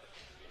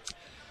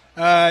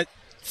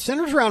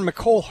 Centers around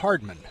Mecole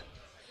Hardman,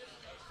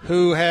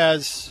 who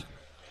has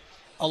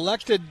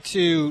elected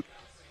to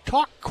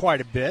talk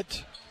quite a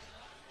bit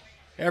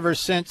ever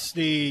since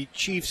the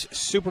Chiefs'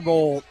 Super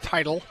Bowl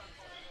title,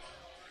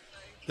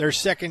 their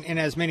second in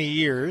as many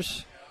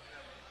years.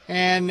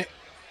 And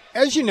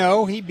as you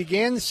know, he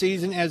began the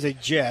season as a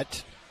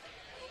Jet,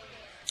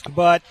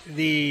 but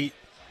the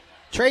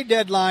trade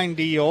deadline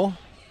deal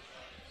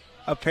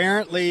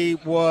apparently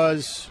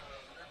was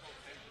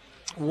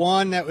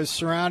one that was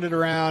surrounded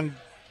around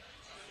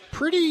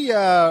pretty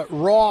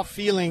raw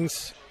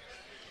feelings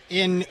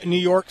in New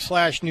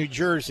York/New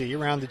Jersey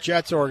around the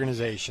Jets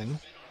organization.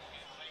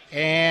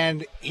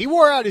 And he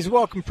wore out his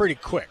welcome pretty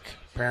quick,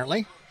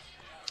 apparently.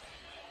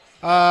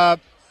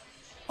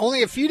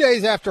 Only a few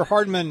days after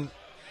Hardman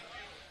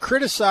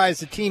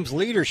criticized the team's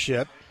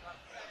leadership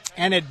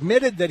and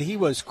admitted that he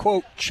was,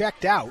 quote,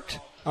 checked out,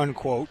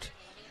 unquote,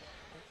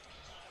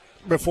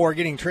 before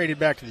getting traded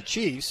back to the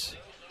Chiefs,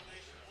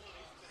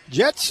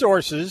 Jet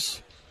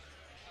sources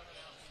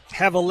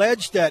have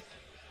alleged that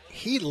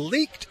he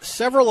leaked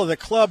several of the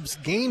club's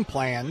game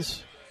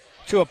plans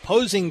to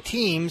opposing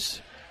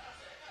teams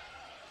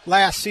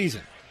last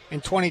season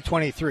in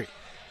 2023.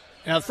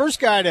 Now, the first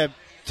guy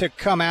to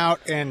come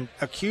out and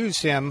accuse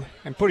him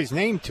and put his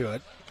name to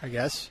it, I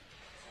guess,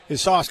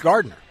 is Sauce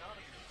Gardner,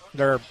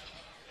 their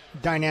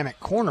dynamic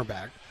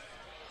cornerback.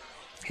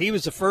 He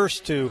was the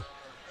first to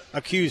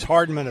accuse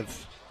Hardman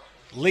of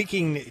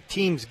leaking the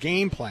team's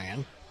game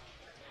plan.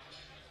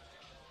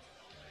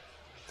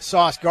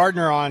 Sauce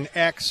Gardner on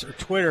X or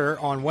Twitter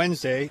on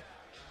Wednesday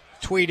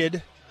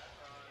tweeted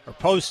or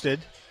posted,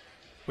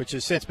 which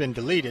has since been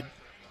deleted,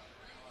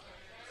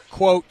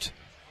 quote,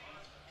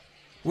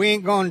 "We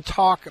ain't going to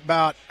talk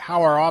about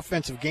how our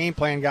offensive game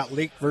plan got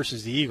leaked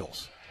versus the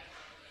Eagles."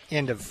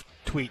 End of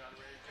tweet,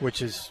 which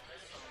has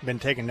been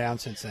taken down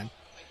since then.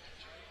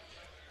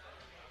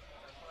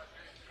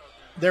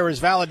 There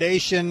was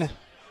validation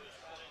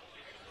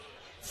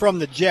from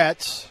the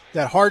Jets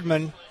that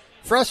Hardman,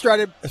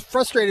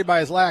 frustrated by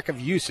his lack of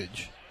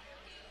usage,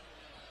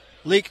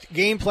 leaked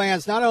game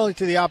plans not only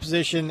to the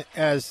opposition,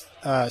 as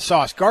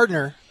Sauce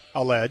Gardner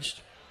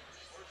alleged,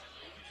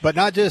 but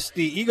not just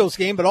the Eagles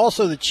game, but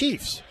also the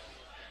Chiefs.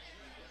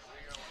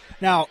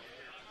 Now,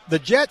 the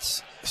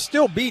Jets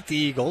still beat the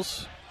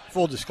Eagles,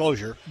 full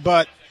disclosure,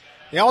 but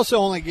they also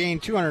only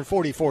gained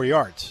 244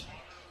 yards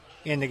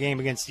in the game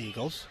against the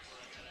Eagles.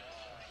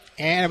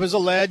 And it was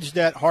alleged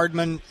that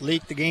Hardman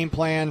leaked the game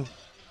plan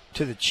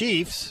to the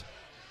Chiefs,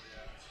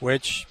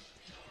 which,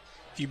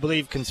 if you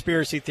believe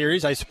conspiracy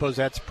theories, I suppose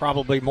that's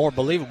probably more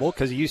believable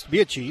because he used to be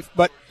a Chief.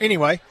 But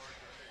anyway,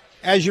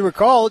 as you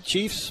recall, the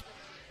Chiefs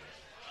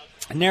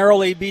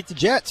narrowly beat the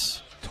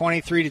Jets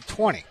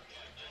 23-20.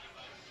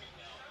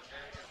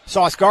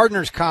 Sauce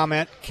Gardner's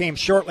comment came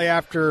shortly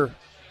after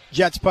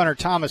Jets punter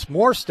Thomas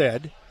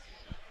Morstead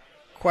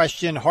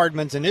questioned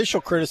Hardman's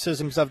initial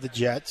criticisms of the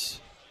Jets.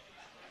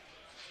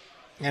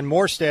 And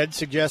Morstead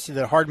suggested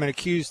that Hardman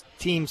accused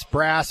team's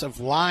brass of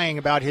lying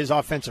about his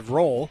offensive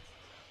role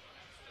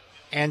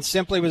and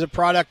simply was a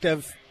product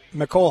of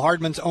Mecole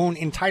Hardman's own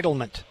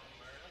entitlement.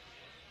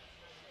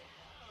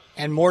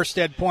 And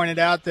Morstead pointed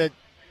out that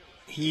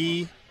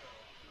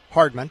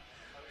Hardman,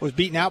 was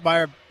beaten out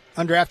by an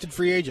undrafted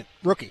free agent,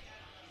 rookie.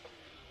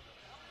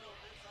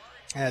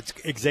 And that's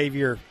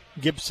Xavier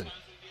Gibson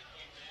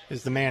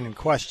is the man in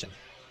question.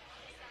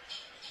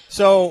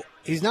 So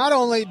he's not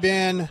only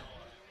been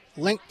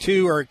linked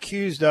to or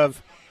accused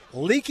of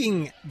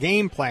leaking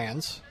game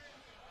plans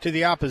to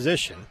the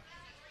opposition,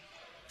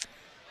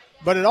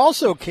 but it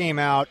also came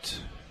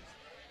out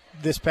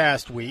this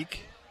past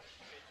week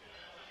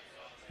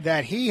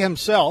that he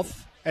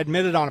himself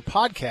admitted on a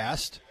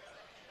podcast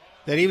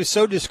that he was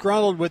so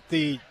disgruntled with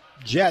the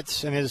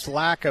Jets and his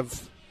lack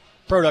of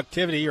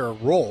productivity or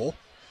role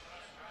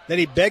that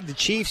he begged the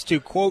Chiefs to,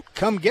 quote,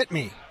 "come get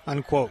me,"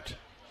 unquote.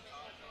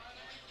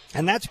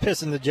 And that's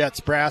pissing the Jets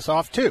brass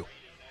off too.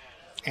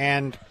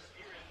 And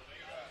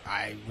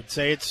I would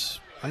say it's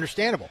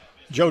understandable.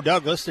 Joe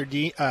Douglas, their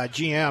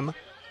GM,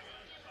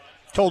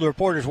 told the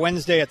reporters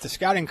Wednesday at the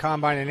scouting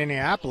combine in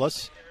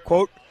Indianapolis,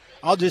 quote,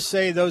 "I'll just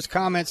say those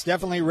comments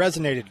definitely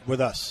resonated with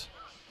us,"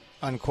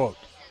 unquote.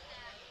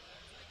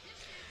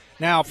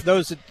 Now, for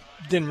those that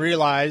didn't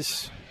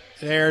realize,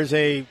 there's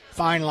a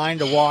fine line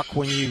to walk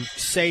when you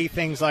say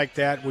things like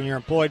that when you're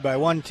employed by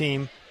one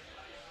team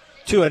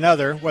to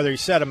another, whether you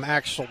said them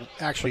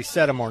actually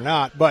said them or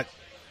not. But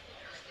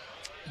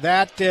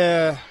that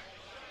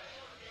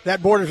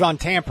borders on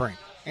tampering.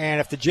 And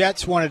if the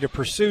Jets wanted to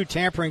pursue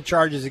tampering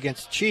charges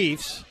against the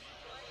Chiefs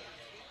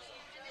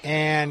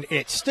and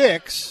it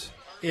sticks,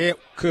 it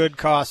could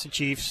cost the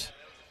Chiefs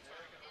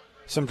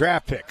some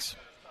draft picks.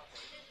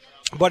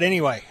 But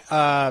anyway,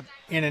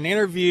 in an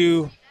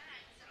interview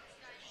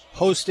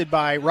hosted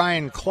by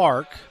Ryan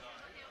Clark,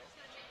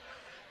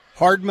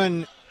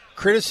 Hardman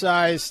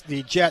criticized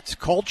the Jets'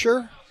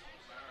 culture,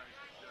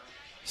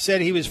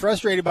 said he was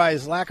frustrated by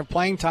his lack of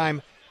playing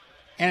time,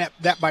 and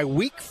that by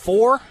week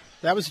 4,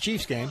 that was the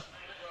Chiefs game,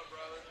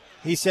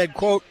 he said,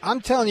 quote,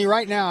 "I'm telling you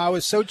right now, I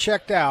was so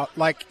checked out,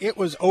 like it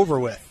was over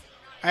with.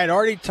 I had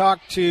already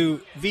talked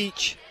to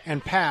Veach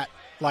and Pat,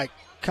 like,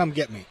 come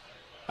get me,"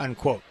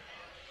 unquote.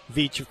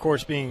 Veach, of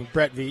course, being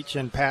Brett Veach,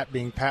 and Pat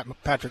being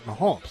Patrick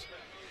Mahomes.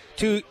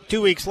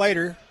 Two weeks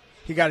later,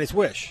 he got his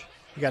wish.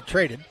 He got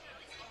traded.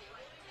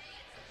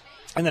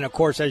 And then, of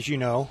course, as you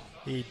know,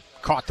 he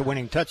caught the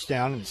winning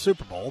touchdown in the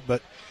Super Bowl.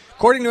 But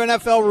according to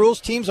NFL rules,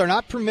 teams are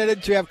not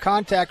permitted to have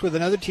contact with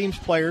another team's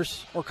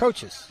players or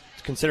coaches.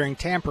 That's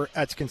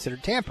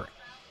considered tampering.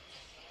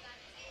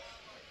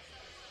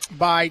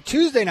 By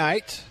Tuesday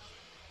night,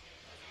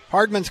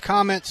 Hardman's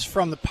comments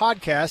from the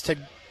podcast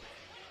had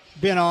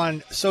been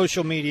on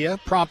social media,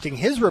 prompting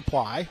his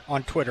reply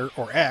on Twitter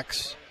or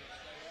X.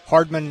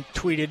 Hardman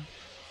tweeted,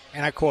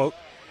 and I quote,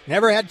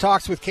 "Never had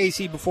talks with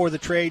KC before the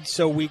trade,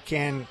 so we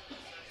can,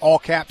 all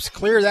caps,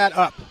 clear that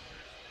up.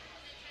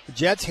 The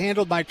Jets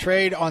handled my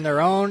trade on their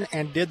own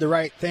and did the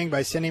right thing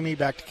by sending me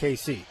back to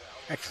KC,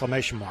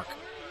 exclamation mark."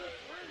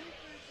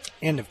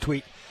 End of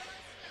tweet.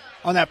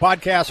 On that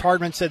podcast,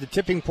 Hardman said the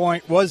tipping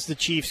point was the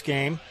Chiefs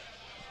game.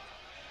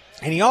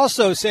 And he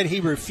also said he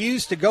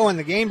refused to go in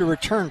the game to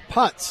return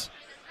punts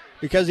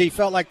because he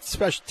felt like the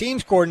special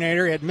teams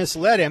coordinator had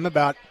misled him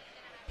about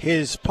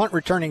his punt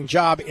returning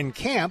job in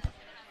camp,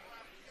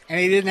 and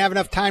he didn't have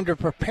enough time to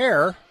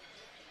prepare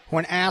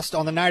when asked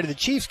on the night of the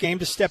Chiefs game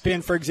to step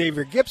in for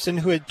Xavier Gibson,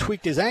 who had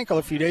tweaked his ankle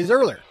a few days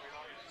earlier.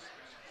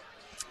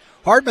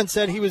 Hardman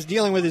said he was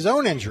dealing with his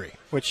own injury,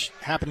 which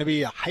happened to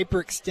be a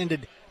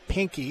hyperextended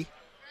pinky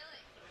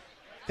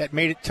that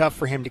made it tough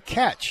for him to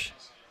catch.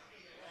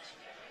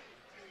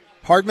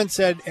 Hardman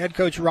said head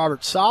coach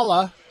Robert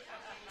Saleh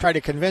tried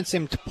to convince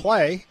him to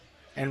play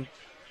and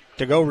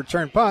to go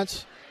return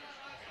punts,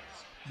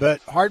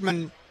 but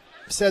Hardman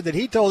said that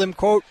he told him,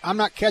 quote, "I'm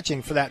not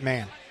catching for that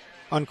man,"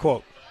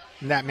 unquote,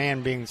 and that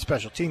man being the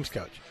special teams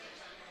coach.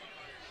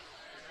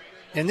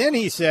 And then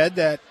he said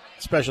that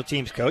special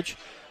teams coach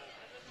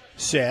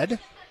said,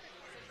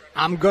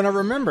 "I'm going to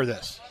remember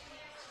this."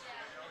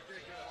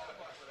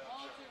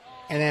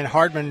 And then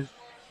Hardman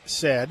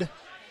said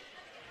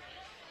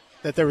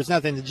that there was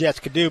nothing the Jets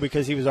could do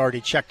because he was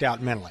already checked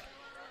out mentally.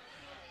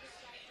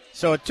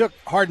 So it took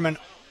Hardman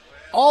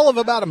all of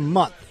about a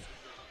month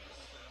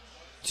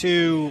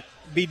to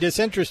be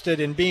disinterested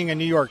in being a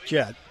New York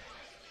Jet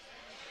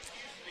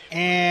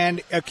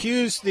and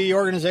accused the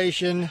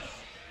organization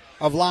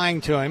of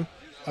lying to him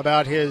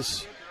about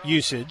his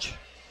usage.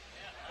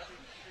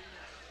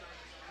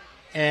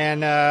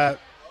 And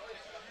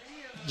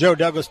Joe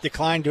Douglas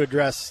declined to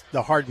address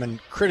the Hardman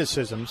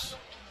criticisms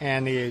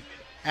and the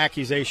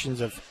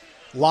accusations of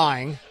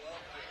lying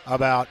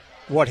about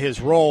what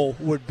his role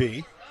would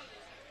be.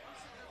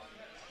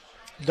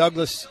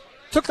 Douglas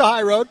took the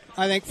high road,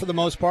 I think, for the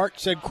most part.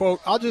 Said, quote,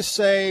 "I'll just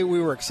say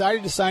we were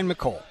excited to sign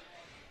McCole.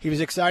 He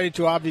was excited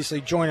to obviously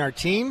join our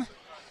team.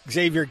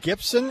 Xavier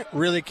Gibson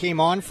really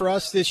came on for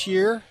us this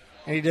year,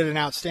 and he did an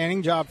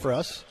outstanding job for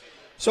us.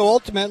 So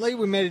ultimately,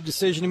 we made a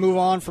decision to move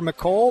on from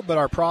McCole, but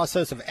our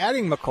process of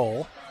adding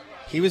McCole,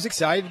 he was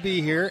excited to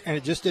be here, and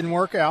it just didn't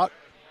work out.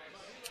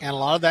 And a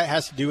lot of that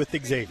has to do with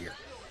Xavier,"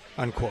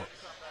 unquote.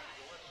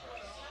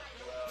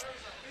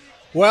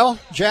 Well,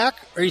 Jack,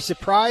 are you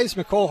surprised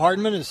McCole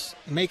Hardman is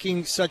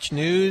making such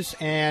news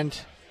and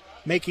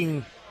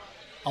making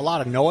a lot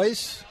of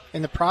noise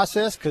in the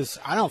process? Because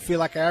I don't feel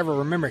like I ever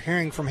remember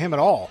hearing from him at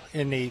all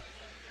in the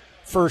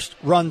first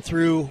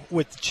run-through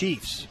with the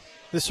Chiefs.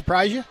 This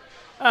surprise you?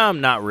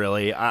 Not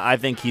really. I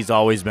think he's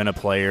always been a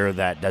player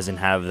that doesn't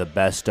have the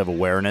best of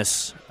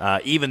awareness.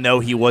 Even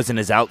though he wasn't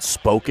as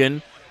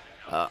outspoken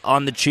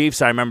on the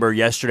Chiefs, I remember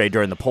yesterday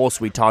during the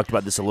Pulse we talked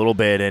about this a little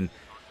bit, and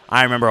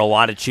I remember a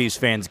lot of Chiefs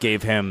fans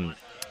gave him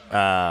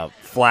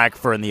flack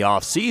for in the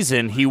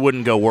offseason. He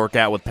wouldn't go work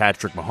out with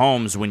Patrick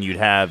Mahomes when you'd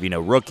have,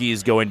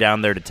 rookies going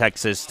down there to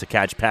Texas to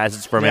catch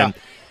passes from him.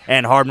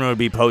 And Hardman would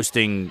be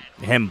posting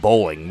him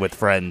bowling with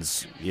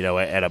friends,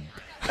 at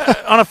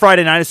on a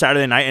Friday night, a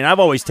Saturday night. And I've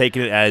always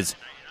taken it as,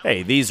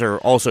 hey, these are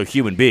also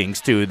human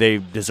beings, too. They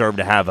deserve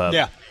to have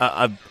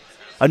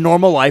a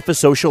normal life, a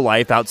social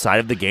life outside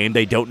of the game.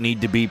 They don't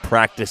need to be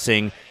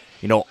practicing,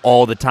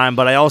 all the time.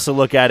 But I also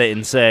look at it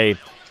and say,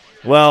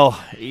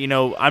 well,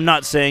 I'm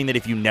not saying that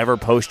if you never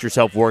post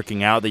yourself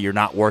working out that you're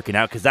not working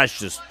out, because that's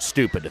just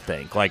stupid to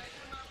think. Like,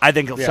 I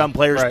think some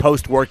players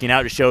post working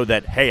out to show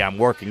that, hey, I'm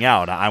working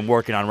out. I'm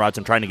working on routes.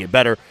 I'm trying to get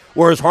better.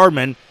 Whereas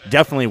Hardman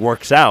definitely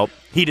works out.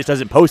 He just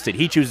doesn't post it.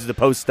 He chooses to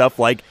post stuff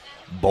like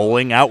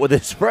bowling out with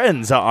his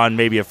friends on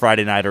maybe a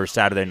Friday night or a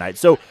Saturday night.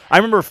 So I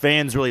remember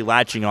fans really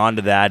latching on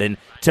to that. And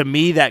to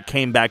me, that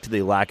came back to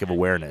the lack of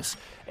awareness.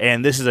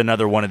 And this is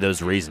another one of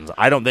those reasons.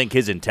 I don't think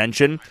his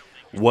intention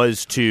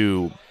was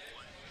to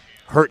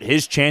hurt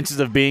his chances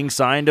of being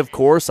signed, of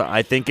course.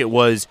 I think it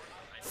was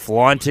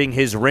flaunting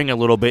his ring a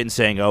little bit and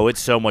saying, oh,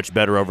 it's so much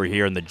better over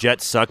here, and the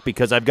Jets suck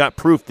because I've got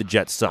proof the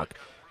Jets suck.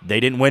 They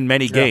didn't win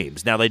many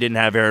games. Now, they didn't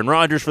have Aaron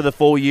Rodgers for the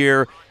full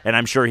year, and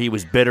I'm sure he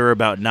was bitter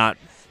about not,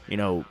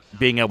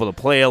 being able to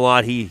play a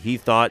lot. He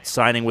thought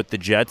signing with the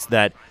Jets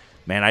that,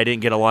 man, I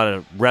didn't get a lot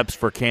of reps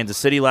for Kansas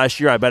City last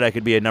year. I bet I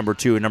could be a number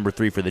 2 and number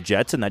 3 for the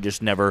Jets, and that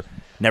just never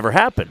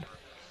happened.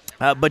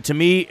 But to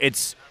me,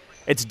 it's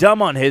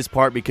dumb on his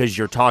part because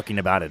you're talking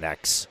about an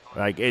ex.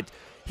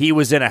 He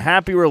was in a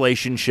happy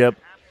relationship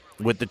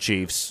with the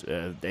Chiefs.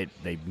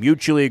 They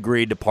mutually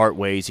agreed to part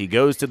ways. He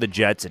goes to the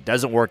Jets. It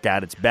doesn't work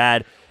out. It's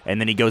bad. And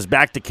then he goes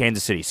back to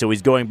Kansas City. So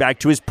he's going back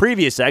to his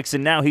previous ex,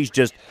 and now he's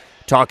just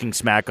talking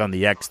smack on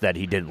the ex that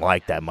he didn't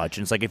like that much.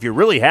 And it's like, if you're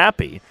really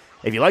happy,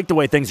 if you like the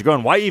way things are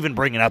going, why even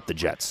bringing up the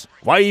Jets?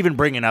 Why even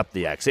bringing up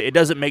the ex? It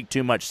doesn't make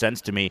too much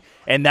sense to me,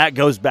 and that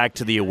goes back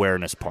to the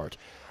awareness part.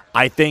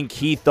 I think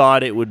he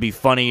thought it would be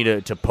funny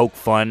to poke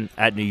fun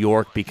at New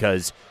York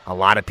because a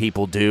lot of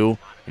people do.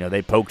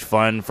 They poked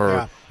fun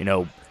for,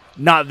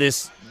 not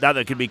that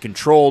it could be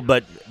controlled,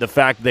 but the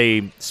fact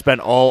they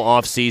spent all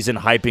offseason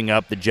hyping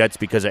up the Jets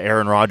because of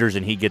Aaron Rodgers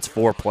and he gets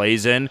 4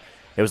 plays in.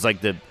 It was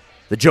like the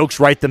jokes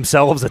write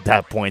themselves at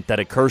that point, that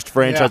a cursed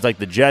franchise like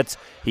the Jets,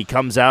 he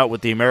comes out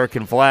with the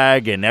American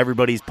flag and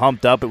everybody's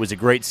pumped up. It was a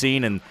great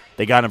scene, and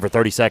they got him for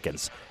 30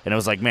 seconds. And it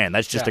was like, man,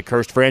 that's just a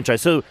cursed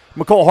franchise. So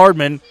McCole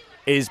Hardman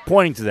is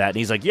pointing to that. And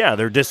he's like, yeah,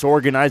 they're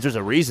disorganized. There's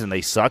a reason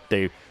they suck.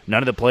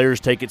 None of the players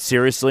take it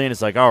seriously. And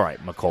it's like, all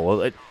right,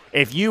 McCall,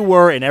 if you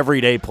were an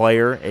everyday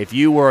player, if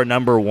you were a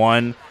number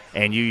one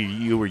and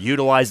you were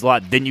utilized a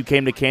lot, then you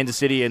came to Kansas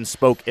City and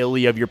spoke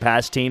illy of your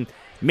past team,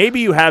 maybe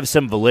you have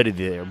some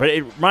validity there. But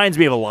it reminds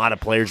me of a lot of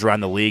players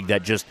around the league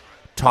that just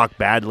talk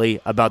badly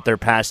about their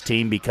past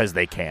team because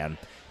they can.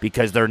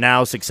 Because they're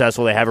now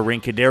successful. They have a ring.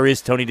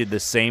 Kadarius Toney did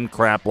the same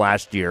crap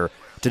last year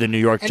to the New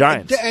York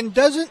Giants. And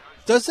doesn't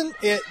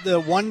it,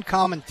 the one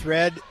common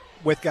thread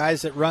with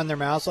guys that run their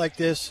mouths like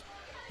this,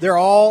 they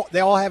all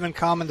have in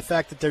common the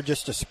fact that they're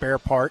just a spare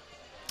part?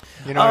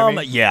 You know what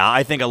I mean? Yeah,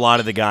 I think a lot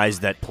of the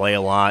guys that play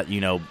a lot,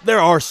 there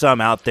are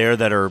some out there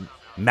that are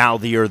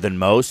mouthier than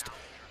most.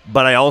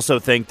 But I also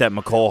think that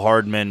McCole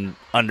Hardman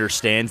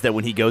understands that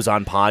when he goes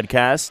on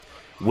podcasts,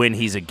 when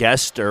he's a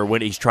guest or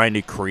when he's trying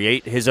to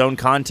create his own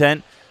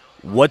content,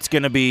 what's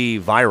going to be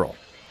viral?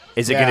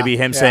 Is it going to be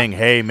him saying,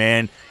 hey,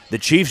 man, the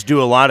Chiefs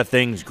do a lot of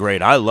things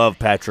great. I love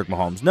Patrick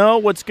Mahomes. No,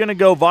 what's going to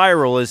go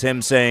viral is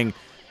him saying,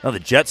 no, the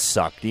Jets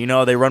suck. Do you know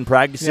how they run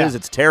practices? Yeah.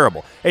 It's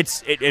terrible.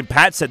 And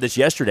Pat said this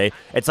yesterday.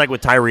 It's like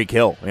with Tyreek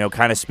Hill,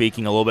 kind of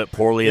speaking a little bit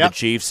poorly of the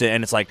Chiefs.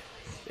 And it's like,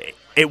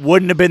 it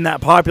wouldn't have been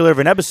that popular of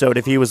an episode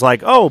if he was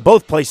like, oh,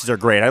 both places are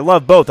great. I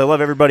love both. I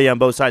love everybody on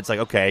both sides. It's like,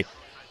 okay,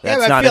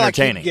 that's not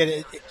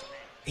entertaining.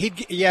 But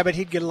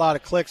he'd get a lot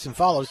of clicks and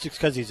follows just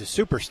because he's a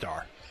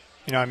superstar.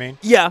 You know what I mean?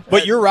 Yeah.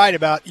 But you're right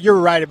about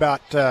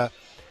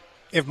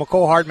if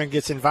McCole Hardman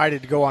gets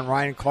invited to go on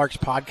Ryan Clark's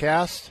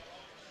podcast,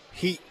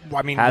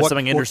 has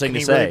something interesting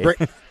to say.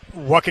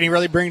 What can he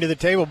really bring to the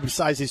table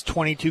besides his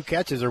 22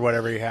 catches or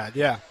whatever he had?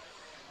 Yeah.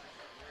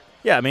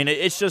 Yeah, I mean,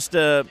 it's just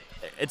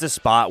it's a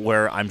spot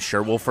where I'm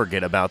sure we'll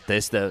forget about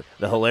this. The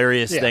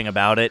hilarious thing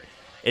about it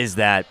is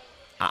that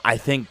I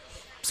think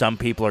some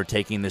people are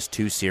taking this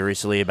too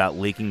seriously about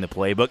leaking the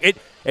playbook.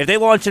 If they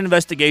launch an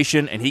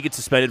investigation and he gets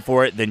suspended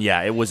for it, then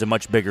yeah, it was a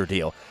much bigger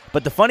deal.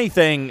 But the funny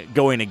thing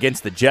going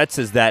against the Jets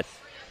is that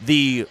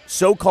the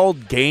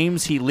so-called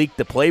games he leaked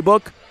the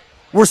playbook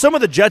were some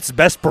of the Jets'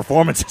 best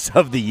performances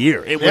of the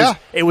year.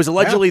 It was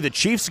allegedly the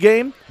Chiefs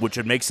game, which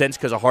would make sense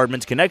because of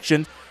Hardman's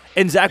connection,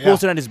 and Zach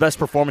Wilson had his best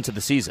performance of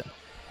the season.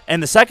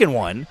 And the second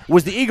one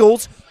was the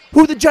Eagles,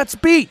 who the Jets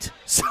beat.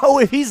 So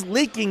if he's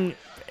leaking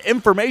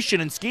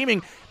information and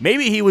scheming,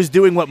 maybe he was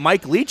doing what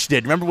Mike Leach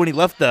did. Remember when he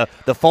left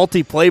the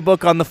faulty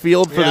playbook on the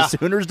field for the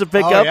Sooners to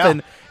pick up?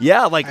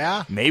 Yeah.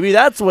 And maybe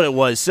that's what it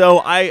was.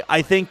 So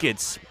I think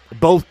it's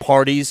both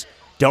parties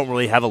don't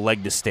really have a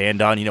leg to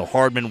stand on.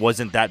 Hardman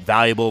wasn't that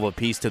valuable of a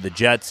piece to the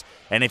Jets.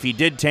 And if he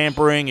did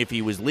tampering, if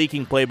he was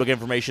leaking playbook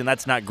information,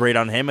 that's not great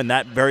on him. And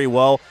that very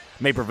well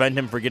may prevent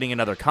him from getting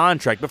another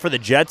contract. But for the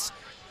Jets,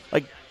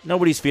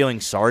 nobody's feeling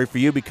sorry for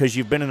you because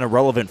you've been an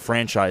irrelevant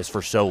franchise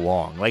for so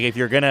long. If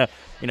you're going to,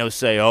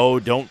 say,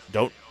 oh, don't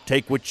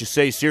take what you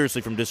say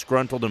seriously from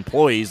disgruntled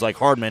employees like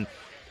Hardman,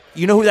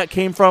 you know who that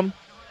came from?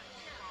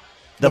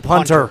 The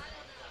punter.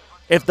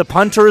 If the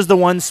punter is the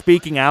one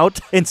speaking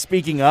out and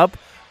speaking up,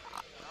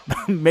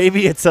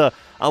 maybe it's a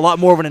lot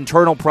more of an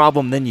internal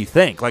problem than you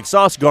think.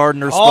 Sauce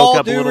Gardner spoke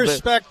up a little bit. All due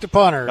respect to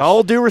punters.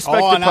 All due respect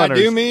to punters. And I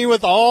do mean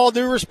with all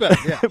due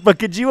respect. Yeah. But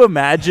could you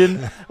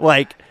imagine,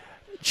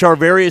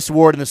 Charvarius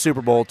Ward in the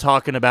Super Bowl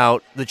talking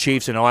about the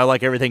Chiefs and, I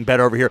like everything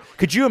better over here.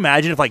 Could you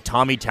imagine if,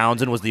 Tommy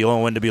Townsend was the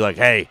only one to be like,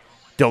 hey,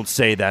 don't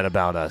say that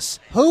about us?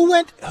 Who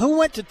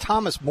went to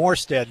Thomas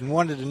Morstead and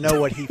wanted to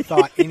know what he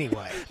thought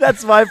anyway?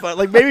 That's my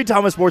fun. Maybe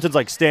Thomas Morstead's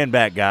like, stand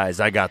back,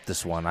 guys. I got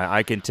this one.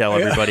 I can tell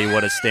everybody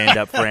what a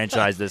stand-up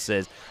franchise this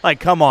is.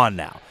 Come on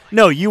now.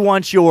 No, you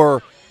want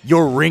your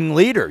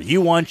ringleader.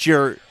 You want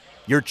your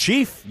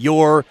chief,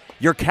 your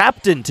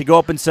captain to go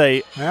up and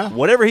say,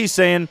 whatever he's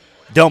saying,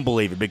 don't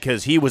believe it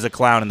because he was a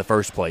clown in the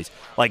first place.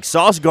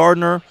 Sauce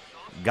Gardner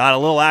got a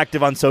little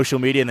active on social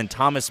media, and then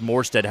Thomas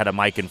Morstead had a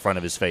mic in front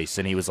of his face,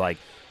 and he was like,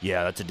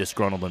 yeah, that's a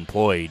disgruntled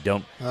employee.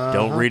 Don't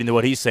read into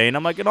what he's saying.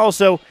 I'm like, and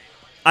also,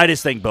 I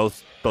just think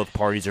both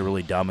parties are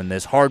really dumb in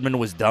this. Hardman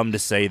was dumb to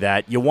say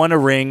that. You won a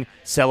ring,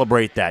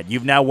 celebrate that.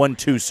 You've now won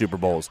 2 Super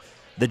Bowls.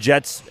 The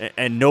Jets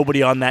and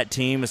nobody on that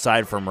team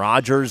aside from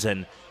Rodgers,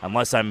 and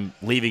unless I'm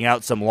leaving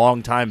out some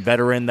longtime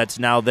veteran that's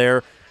now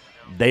there,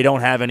 they don't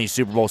have any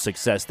Super Bowl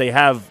success. They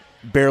have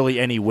barely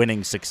any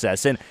winning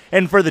success.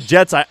 And for the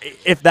Jets,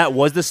 if that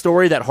was the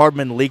story that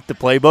Hardman leaked the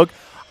playbook,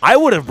 I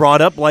would have brought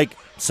up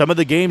some of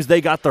the games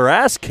they got their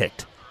ass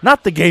kicked,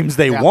 not the games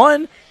they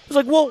won.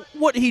 It's well,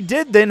 what he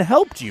did then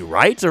helped you,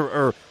 right?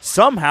 Or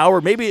somehow, or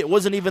maybe it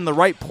wasn't even the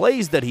right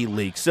plays that he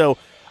leaked. So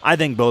I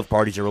think both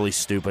parties are really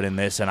stupid in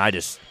this, and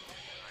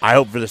I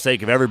hope for the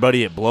sake of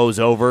everybody it blows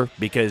over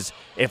because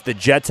if the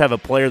Jets have a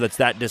player that's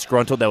that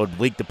disgruntled that would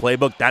leak the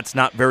playbook, that's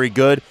not very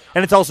good.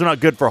 And it's also not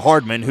good for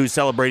Hardman, who's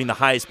celebrating the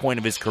highest point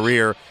of his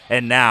career,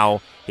 and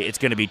now it's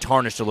going to be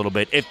tarnished a little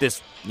bit if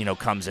this,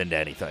 comes into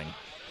anything.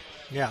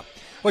 Yeah.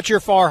 What's your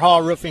Far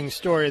Hall Roofing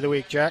story of the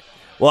week, Jack?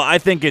 Well, I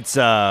think it's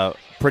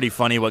pretty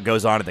funny what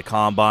goes on at the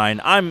Combine.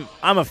 I'm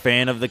a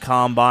fan of the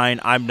Combine.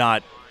 I'm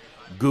not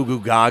goo-goo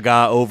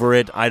gaga over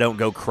it. I don't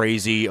go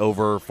crazy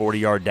over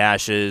 40-yard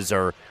dashes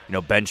or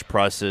bench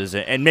presses,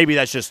 and maybe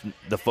that's just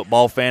the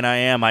football fan I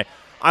am.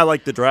 I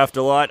like the draft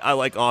a lot. I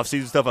like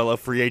off-season stuff. I love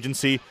free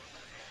agency.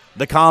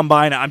 The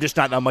combine, I'm just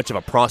not that much of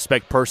a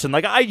prospect person.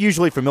 Like, I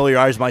usually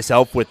familiarize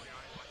myself with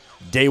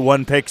day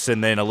one picks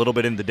and then a little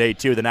bit into day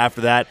two. Then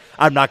after that,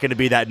 I'm not going to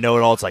be that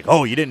know-it-all. It's like,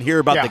 oh, you didn't hear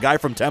about the guy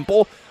from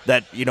Temple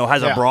that,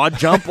 has a broad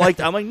jump like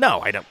that? I'm like,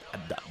 no, I don't.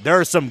 There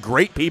are some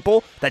great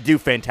people that do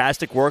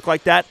fantastic work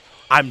like that.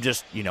 I'm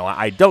just,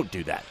 I don't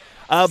do that.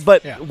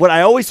 But what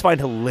I always find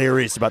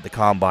hilarious about the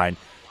combine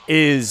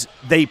is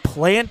they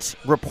plant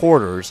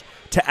reporters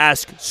to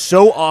ask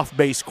so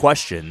off-base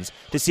questions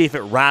to see if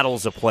it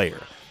rattles a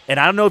player. And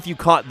I don't know if you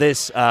caught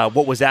this,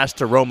 what was asked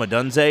to Rome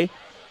Odunze,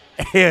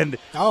 and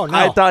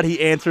I thought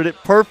he answered it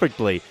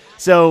perfectly.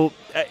 So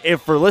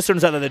if for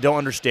listeners out there that don't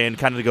understand,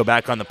 kind of to go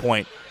back on the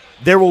point,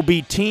 there will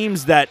be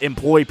teams that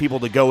employ people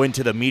to go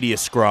into the media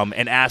scrum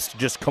and ask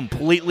just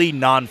completely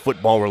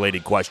non-football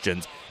related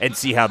questions and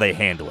see how they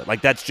handle it.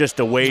 Like, that's just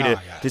a way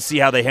to see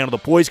how they handle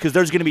the poise, because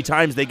there's going to be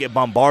times they get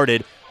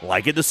bombarded,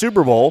 like at the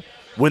Super Bowl,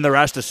 when they're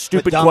asked a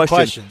stupid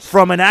question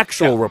from an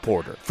actual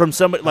reporter, from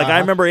somebody. Like, I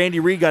remember Andy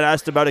Reid got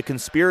asked about a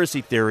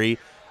conspiracy theory,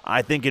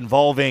 I think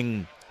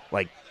involving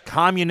like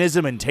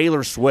communism and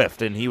Taylor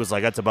Swift, and he was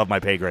like, that's above my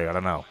pay grade, I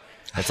don't know.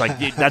 It's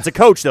like, that's a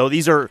coach, though.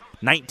 These are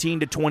 19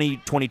 to 20,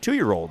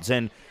 22-year-olds.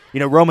 And,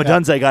 Rome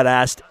Odunze got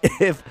asked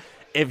if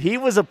he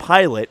was a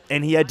pilot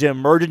and he had to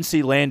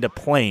emergency land a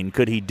plane,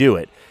 could he do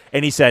it?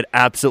 And he said,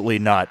 absolutely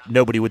not.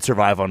 Nobody would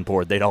survive on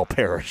board. They'd all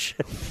perish.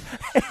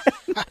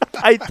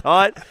 I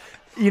thought,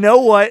 you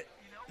know what?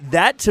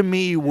 That, to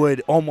me,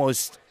 would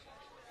almost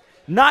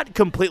not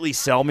completely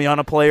sell me on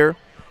a player,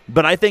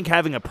 but I think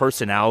having a good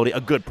personality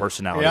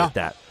at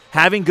that,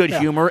 having good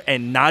humor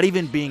and not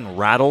even being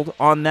rattled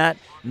on that,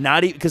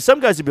 because some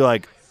guys would be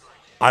like,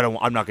 I'm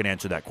not going to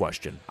answer that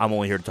question. I'm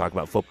only here to talk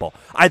about football.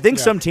 I think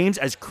some teams,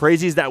 as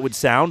crazy as that would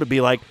sound, would be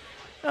like,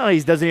 oh,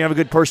 he doesn't even have a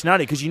good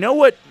personality. Because you know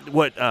what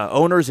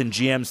owners and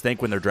GMs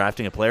think when they're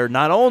drafting a player?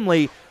 Not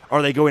only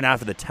are they going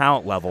after the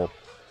talent level,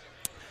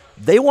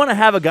 they want to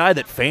have a guy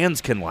that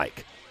fans can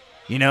like.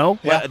 They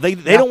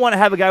don't want to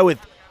have a guy with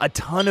a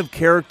ton of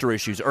character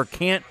issues or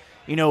can't,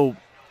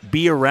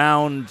 be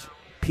around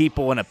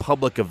people in a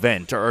public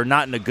event or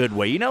not in a good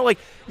way.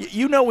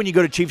 When you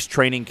go to Chiefs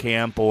training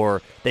camp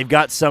or they've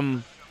got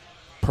some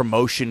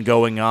promotion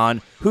going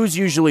on, who's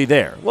usually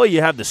there? Well,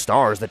 you have the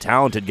stars, the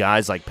talented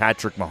guys like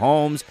Patrick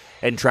Mahomes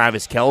and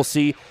Travis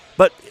Kelce,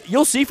 but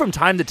you'll see from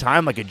time to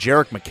time like a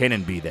Jerick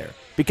McKinnon be there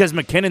because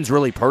McKinnon's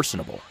really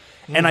personable.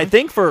 Mm-hmm. And I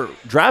think for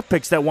draft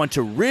picks that want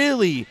to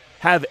really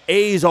have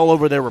A's all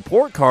over their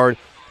report card,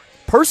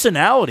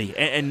 personality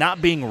and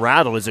not being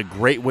rattled is a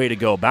great way to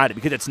go about it,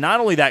 because it's not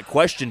only that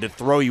question to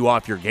throw you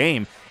off your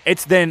game,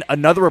 it's then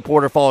another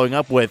reporter following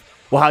up with,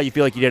 well, how you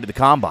feel like you did at the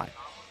combine?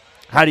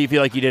 How do you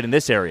feel like you did in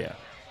this area?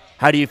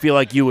 How do you feel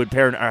like you would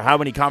pair, or how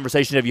many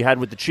conversations have you had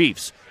with the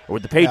Chiefs or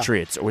with the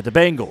Patriots or with the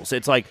Bengals?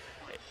 It's like,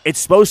 it's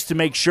supposed to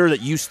make sure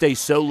that you stay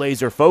so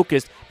laser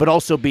focused, but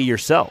also be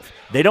yourself.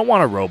 They don't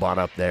want a robot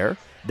up there.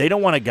 They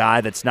don't want a guy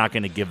that's not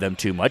going to give them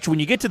too much. When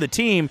you get to the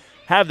team,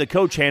 have the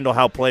coach handle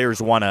how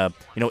players want to,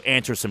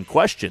 answer some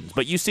questions.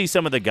 But you see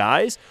some of the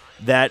guys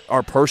that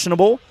are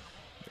personable,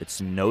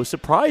 it's no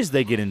surprise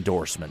they get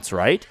endorsements,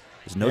 right?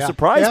 It's no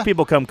surprise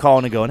people come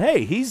calling and going,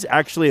 hey, he's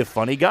actually a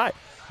funny guy.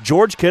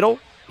 George Kittle,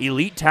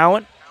 elite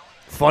talent,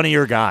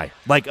 funnier guy.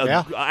 Like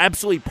a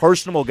absolutely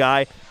personable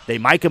guy. They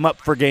mic him up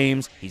for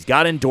games. He's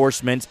got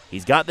endorsements.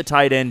 He's got the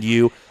tight end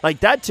you.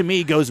 Like, that to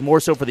me goes more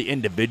so for the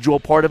individual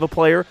part of a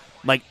player.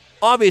 Like,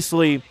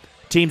 obviously,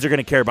 teams are going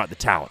to care about the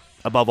talent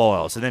above all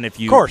else. And then if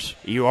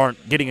you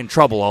aren't getting in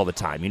trouble all the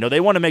time, they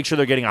want to make sure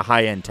they're getting a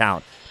high-end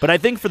talent. But I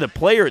think for the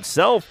player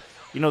itself,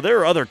 there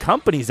are other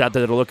companies out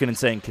there that are looking and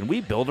saying, can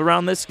we build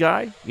around this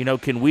guy?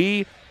 Can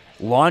we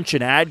launch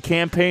an ad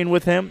campaign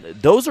with him?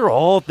 Those are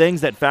all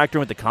things that factor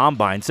in with the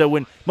combine. So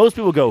when most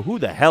people go, who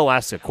the hell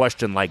asks a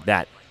question like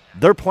that?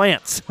 They're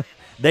plants.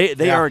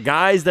 They are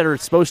guys that are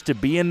supposed to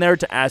be in there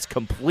to ask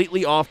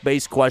completely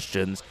off-base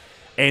questions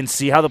and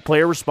see how the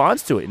player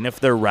responds to it. And if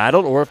they're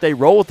rattled or if they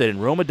roll with it.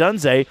 And Rome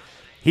Odunze,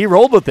 he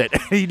rolled with it.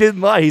 He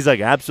didn't lie. He's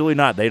like, absolutely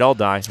not. They'd all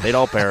die. They'd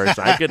all perish.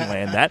 I couldn't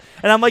land that.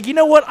 And I'm like, you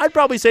know what? I'd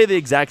probably say the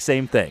exact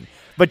same thing.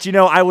 But,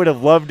 I would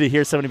have loved to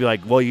hear somebody be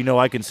like, well,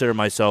 I consider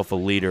myself a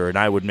leader, and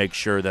I would make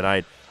sure that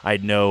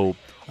I'd know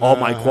all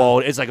my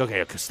quality. It's like,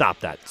 okay,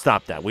 stop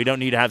that. We don't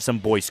need to have some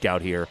Boy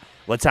Scout here.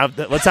 Let's have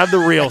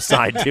the real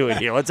side to it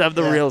here. Let's have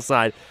the real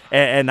side.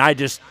 And I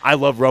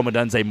love Rome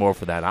Odunze more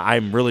for that.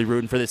 I'm really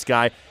rooting for this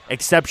guy.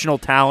 Exceptional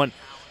talent,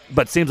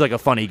 but seems like a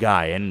funny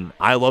guy. And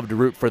I love to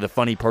root for the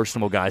funny,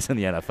 personable guys in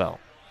the NFL. All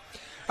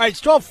right,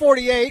 it's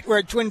 12:48. We're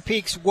at Twin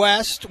Peaks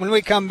West. When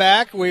we come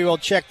back, we will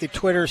check the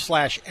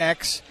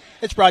Twitter/X.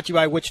 It's brought to you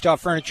by Wichita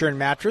Furniture and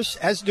Mattress.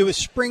 Has to do with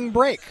spring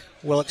break.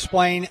 We'll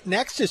explain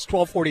next. It's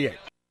 12:48.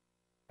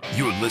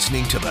 You're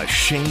listening to The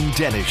Shane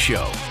Dennis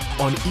Show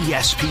on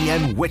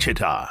ESPN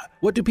Wichita.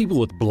 What do people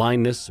with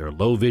blindness or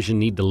low vision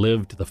need to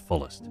live to the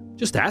fullest?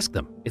 Just ask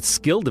them. It's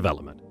skill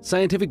development,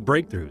 scientific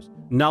breakthroughs,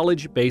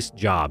 knowledge-based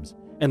jobs,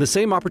 and the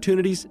same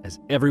opportunities as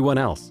everyone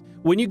else.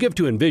 When you give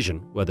to Envision,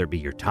 whether it be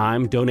your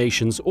time,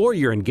 donations, or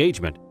your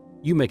engagement,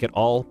 you make it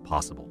all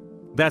possible.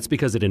 That's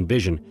because at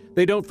Envision,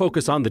 they don't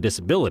focus on the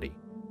disability.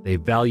 They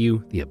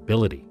value the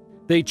ability.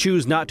 They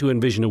choose not to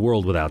envision a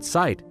world without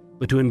sight,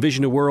 but to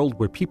envision a world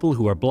where people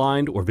who are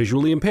blind or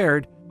visually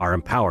impaired are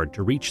empowered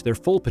to reach their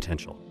full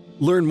potential.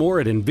 Learn more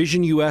at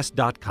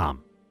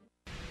envisionus.com.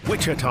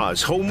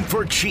 Wichita's home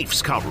for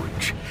Chiefs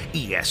coverage.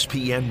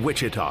 ESPN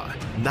Wichita,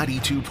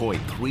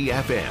 92.3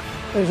 FM.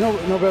 There's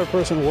no better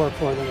person to work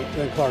for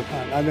than Clark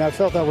Hunt. I mean, I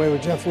felt that way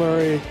with Jeff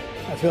Lurie.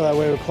 I feel that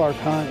way with Clark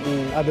Hunt,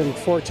 and I've been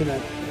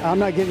fortunate. I'm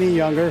not getting any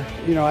younger.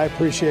 You know, I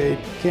appreciate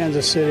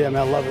Kansas City. I mean,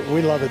 I love it.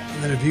 We love it.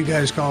 And if you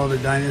guys call it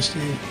a dynasty,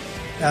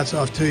 hats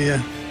off to you.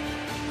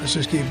 Let's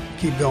just keep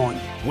going.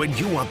 When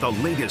you want the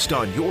latest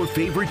on your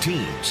favorite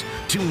teams,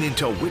 tune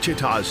into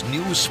Wichita's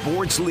new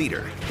sports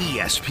leader,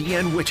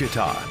 ESPN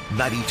Wichita,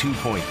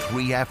 92.3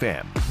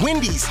 FM.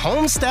 Wendy's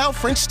home-style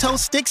French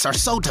toast sticks are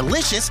so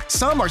delicious,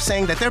 some are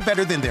saying that they're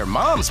better than their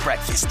mom's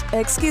breakfast.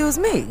 Excuse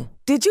me,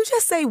 did you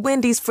just say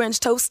Wendy's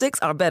French toast sticks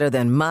are better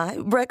than my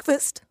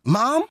breakfast?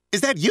 Mom, is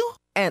that you?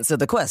 Answer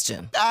the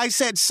question. I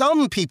said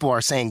some people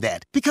are saying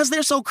that because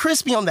they're so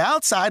crispy on the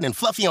outside and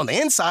fluffy on the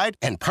inside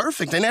and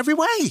perfect in every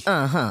way.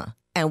 Uh-huh.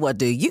 And what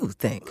do you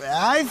think?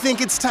 I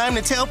think it's time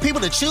to tell people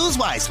to choose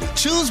wisely.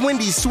 Choose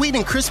Wendy's sweet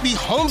and crispy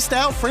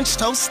home-style French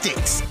toast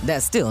sticks.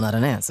 That's still not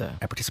an answer.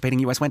 At participating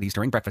U.S. Wendy's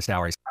during breakfast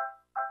hours.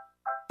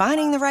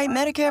 Finding the right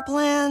Medicare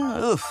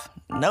plan? Oof,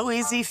 no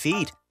easy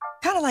feat.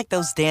 Kind of like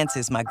those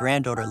dances my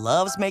granddaughter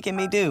loves making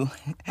me do.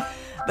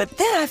 But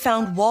then I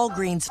found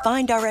Walgreens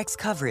FindRx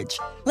coverage.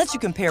 Lets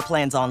you compare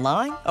plans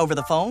online, over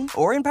the phone,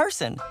 or in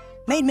person.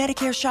 Made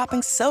Medicare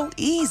shopping so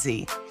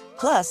easy.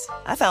 Plus,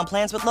 I found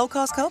plans with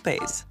low-cost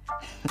copays.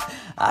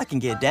 I can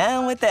get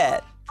down with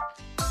that.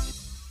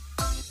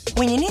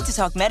 When you need to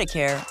talk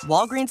Medicare,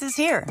 Walgreens is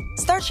here.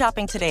 Start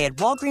shopping today at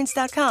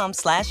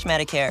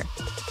walgreens.com/Medicare.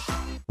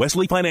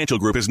 Wesley Financial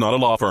Group is not a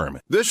law firm.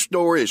 This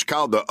story is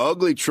called The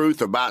Ugly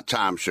Truth About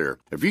Timeshare.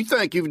 If you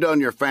think you've done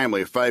your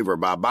family a favor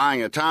by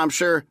buying a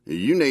timeshare,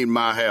 you need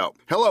my help.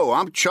 Hello,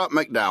 I'm Chuck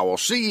McDowell,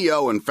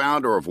 CEO and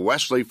founder of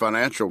Wesley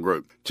Financial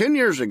Group. 10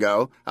 years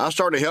ago, I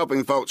started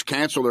helping folks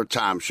cancel their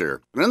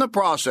timeshare. And in the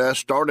process,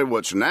 started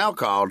what's now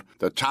called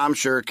the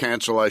timeshare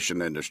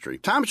cancellation industry.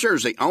 Timeshare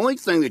is the only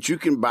thing that you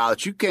can buy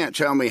that you can't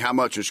tell me how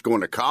much it's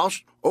going to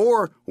cost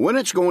or when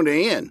it's going to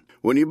end.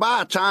 When you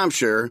buy a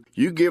timeshare,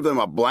 you give them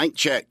a blank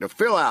check to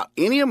fill out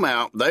any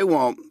amount they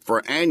want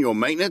for annual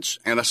maintenance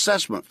and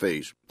assessment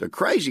fees. The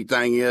crazy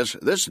thing is,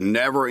 this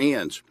never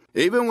ends.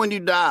 Even when you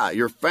die,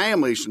 your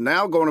family's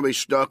now going to be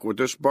stuck with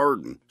this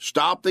burden.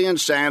 Stop the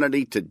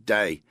insanity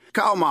today.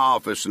 Call my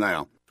office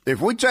now. If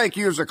we take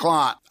you as a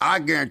client, I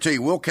guarantee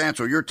we'll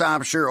cancel your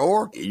timeshare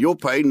or you'll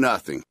pay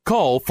nothing.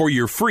 Call for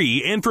your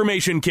free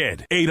information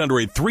kit.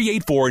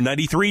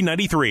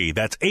 800-384-9393.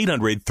 That's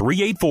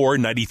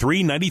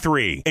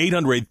 800-384-9393.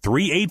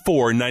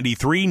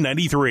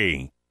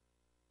 800-384-9393.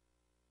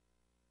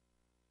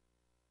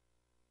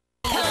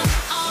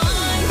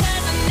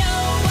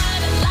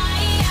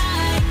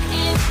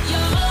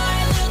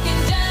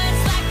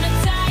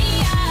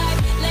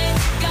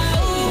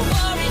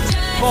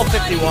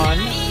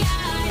 $12:51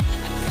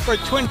 for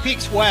Twin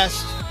Peaks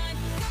West.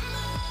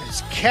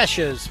 It's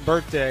Kesha's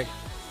birthday.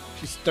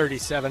 She's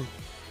 37.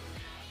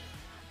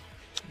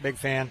 Big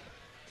fan.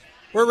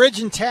 We're Ridge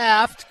and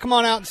Taft. Come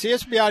on out and see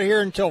us. We'll be out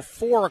here until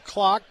 4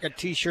 o'clock. Got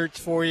T-shirts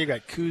for you.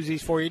 Got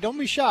koozies for you. Don't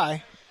be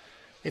shy.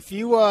 If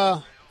you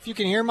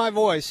can hear my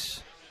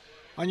voice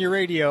on your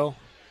radio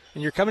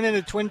and you're coming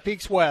into Twin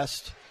Peaks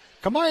West,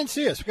 come by and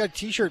see us. We got a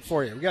T-shirt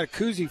for you. We got a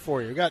koozie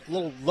for you. We got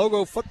little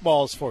logo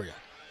footballs for you.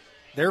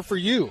 They're for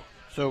you.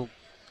 So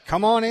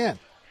come on in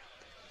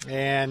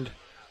and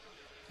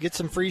get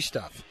some free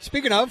stuff.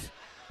 Speaking of,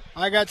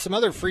 I got some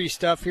other free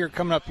stuff here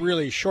coming up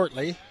really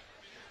shortly.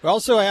 We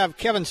also have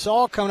Kevin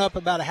Saul coming up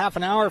about a half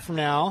an hour from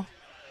now.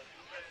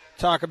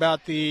 Talk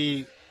about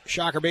the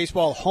Shocker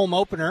Baseball home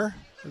opener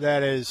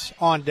that is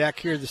on deck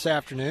here this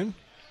afternoon.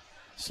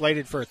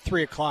 Slated for a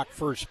 3 o'clock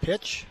first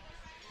pitch.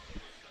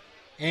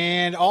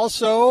 And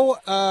also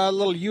a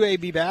little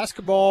UAB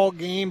basketball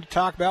game to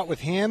talk about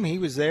with him. He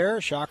was there.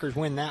 Shockers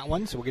win that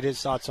one, so we'll get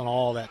his thoughts on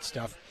all that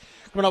stuff.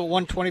 Coming up at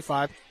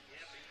 1:25.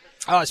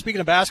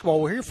 Speaking of basketball,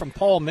 we'll hear from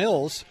Paul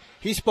Mills.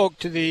 He spoke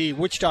to the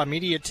Wichita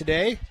media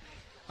today.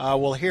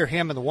 We'll hear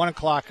him in the 1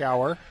 o'clock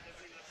hour.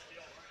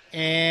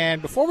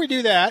 And before we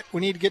do that,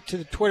 we need to get to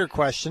the Twitter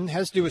question. It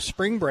has to do with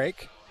spring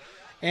break.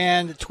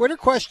 And the Twitter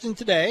question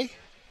today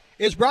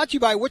is brought to you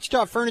by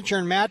Wichita Furniture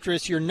and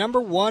Mattress, your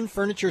 #1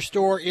 furniture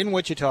store in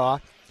Wichita,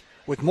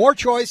 with more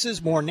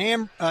choices, more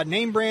name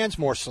brands,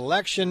 more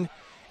selection,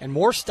 and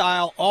more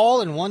style,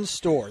 all in one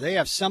store. They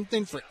have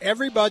something for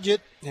every budget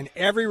and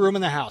every room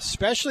in the house,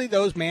 especially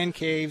those man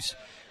caves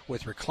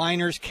with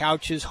recliners,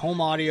 couches,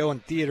 home audio,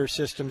 and theater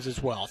systems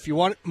as well. If you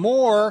want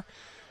more,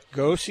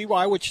 go see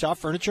why Wichita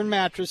Furniture and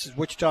Mattress is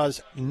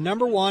Wichita's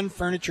 #1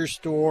 furniture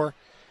store.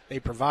 They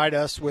provide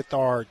us with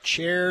our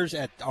chairs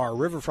at our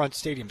Riverfront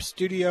Stadium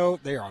studio.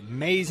 They are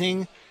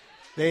amazing.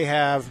 They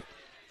have,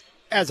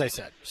 as I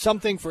said,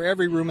 something for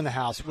every room in the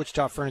house.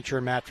 Wichita Furniture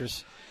and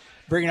Mattress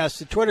bringing us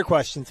the Twitter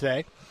question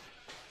today.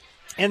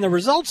 And the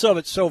results of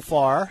it so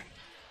far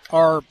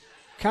are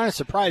kind of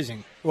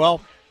surprising.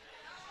 Well,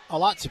 a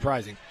lot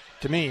surprising,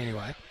 to me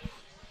anyway.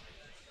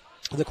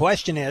 The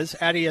question is,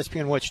 at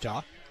ESPN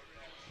Wichita,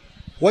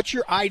 what's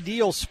your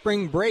ideal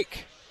spring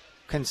break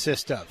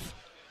consist of?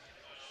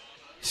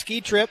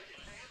 Ski trip,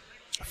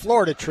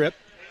 Florida trip,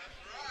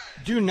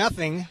 do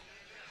nothing,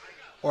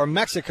 or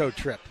Mexico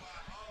trip?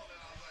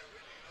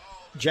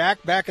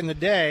 Jack, back in the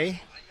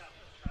day,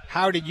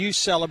 how did you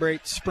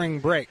celebrate spring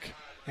break?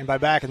 And by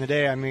back in the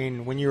day, I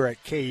mean when you were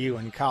at KU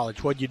in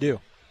college. What'd you do?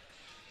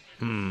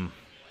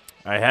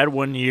 I had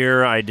 1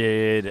 year. I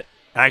did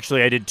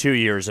 2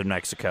 years in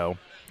Mexico.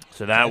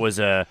 So that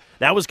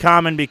was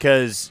common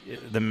because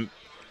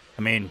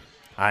I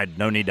had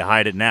no need to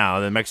hide it now.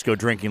 The Mexico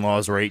drinking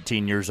laws were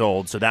 18 years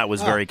old, so that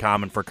was very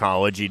common for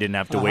college. You didn't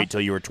have to wait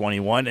till you were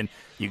 21, and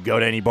you could go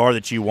to any bar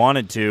that you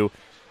wanted to.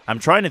 I'm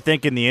trying to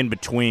think in the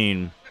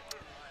in-between.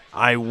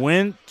 I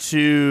went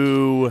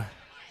to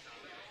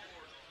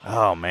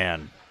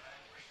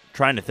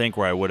trying to think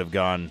where I would have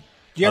gone.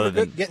 Do you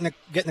ever get in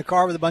the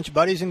car with a bunch of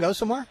buddies and go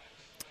somewhere?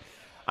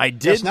 I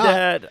did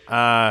that.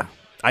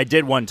 I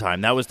did one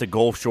time. That was to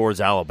Gulf Shores,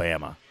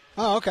 Alabama.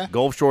 Oh, okay.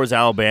 Gulf Shores,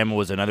 Alabama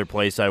was another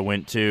place I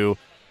went to.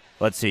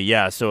 Let's see.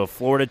 Yeah, so a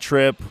Florida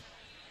trip.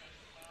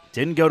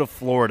 Didn't go to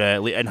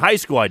Florida. In high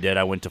school I did.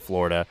 I went to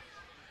Florida.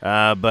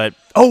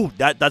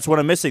 That's what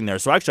I'm missing there.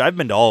 So actually I've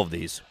been to all of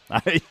these.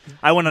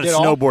 I went on a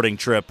snowboarding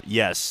trip,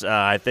 yes,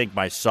 I think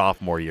my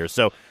sophomore year.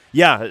 So,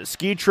 yeah,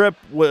 ski trip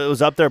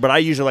was up there, but I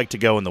usually like to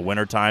go in the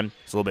wintertime.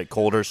 It's a little bit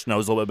colder.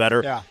 Snow's a little bit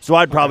better. Yeah. So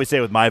I'd probably say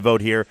with my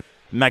vote here,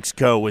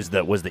 Mexico was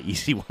the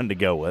easy one to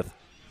go with.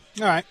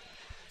 All right.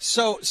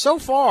 So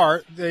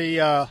far,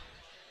 the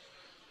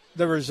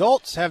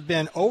results have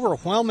been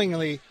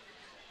overwhelmingly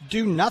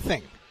do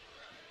nothing.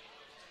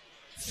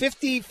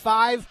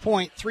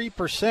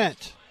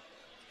 55.3%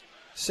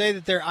 say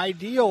that their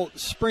ideal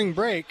spring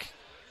break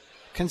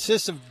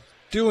consists of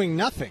doing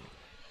nothing.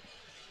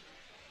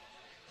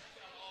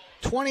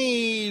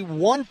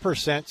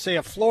 21% say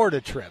a Florida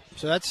trip,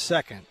 so that's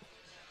second.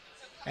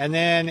 And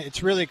then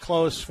it's really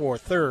close for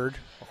third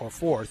or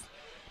fourth.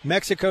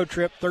 Mexico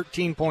trip,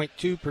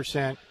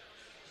 13.2%.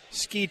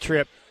 Ski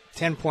trip,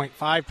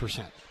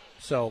 10.5%.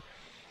 So,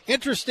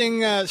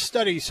 interesting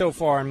study so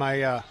far in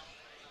my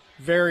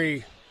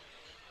very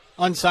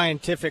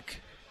unscientific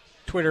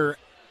Twitter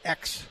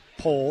X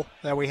poll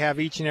that we have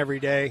each and every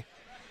day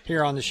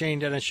here on the Shane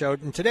Dennis Show.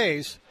 And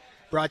today's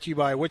brought to you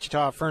by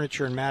Wichita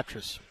Furniture and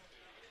Mattress.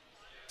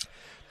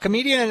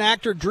 Comedian and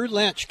actor Drew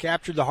Lynch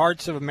captured the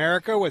hearts of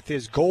America with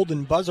his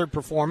Golden Buzzer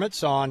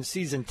performance on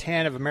Season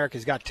 10 of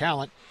America's Got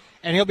Talent.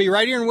 And he'll be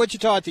right here in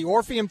Wichita at the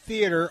Orpheum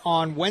Theater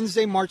on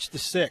Wednesday, March the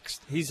 6th.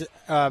 He's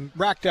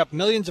racked up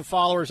millions of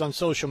followers on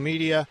social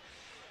media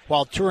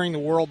while touring the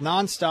world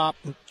nonstop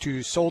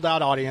to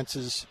sold-out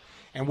audiences.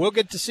 And we'll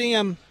get to see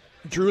him.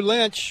 Drew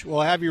Lynch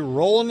will have you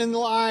rolling in the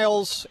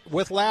aisles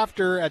with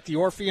laughter at the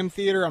Orpheum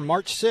Theater on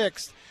March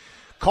 6th.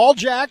 Call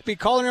Jack. Be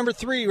caller number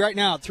 3 right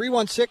now at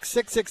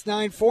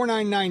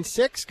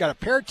 316-669-4996. Got a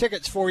pair of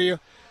tickets for you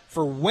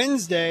for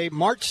Wednesday,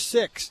 March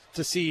 6th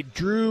to see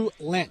Drew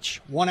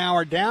Lynch. 1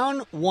 hour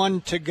down,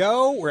 1 to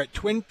go. We're at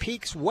Twin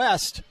Peaks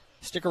West.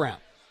 Stick around.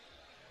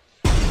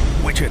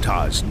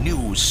 Wichita's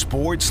new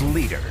sports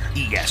leader,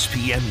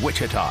 ESPN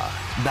Wichita,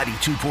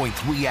 92.3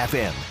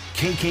 FM,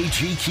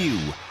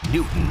 KKGQ,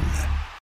 Newton.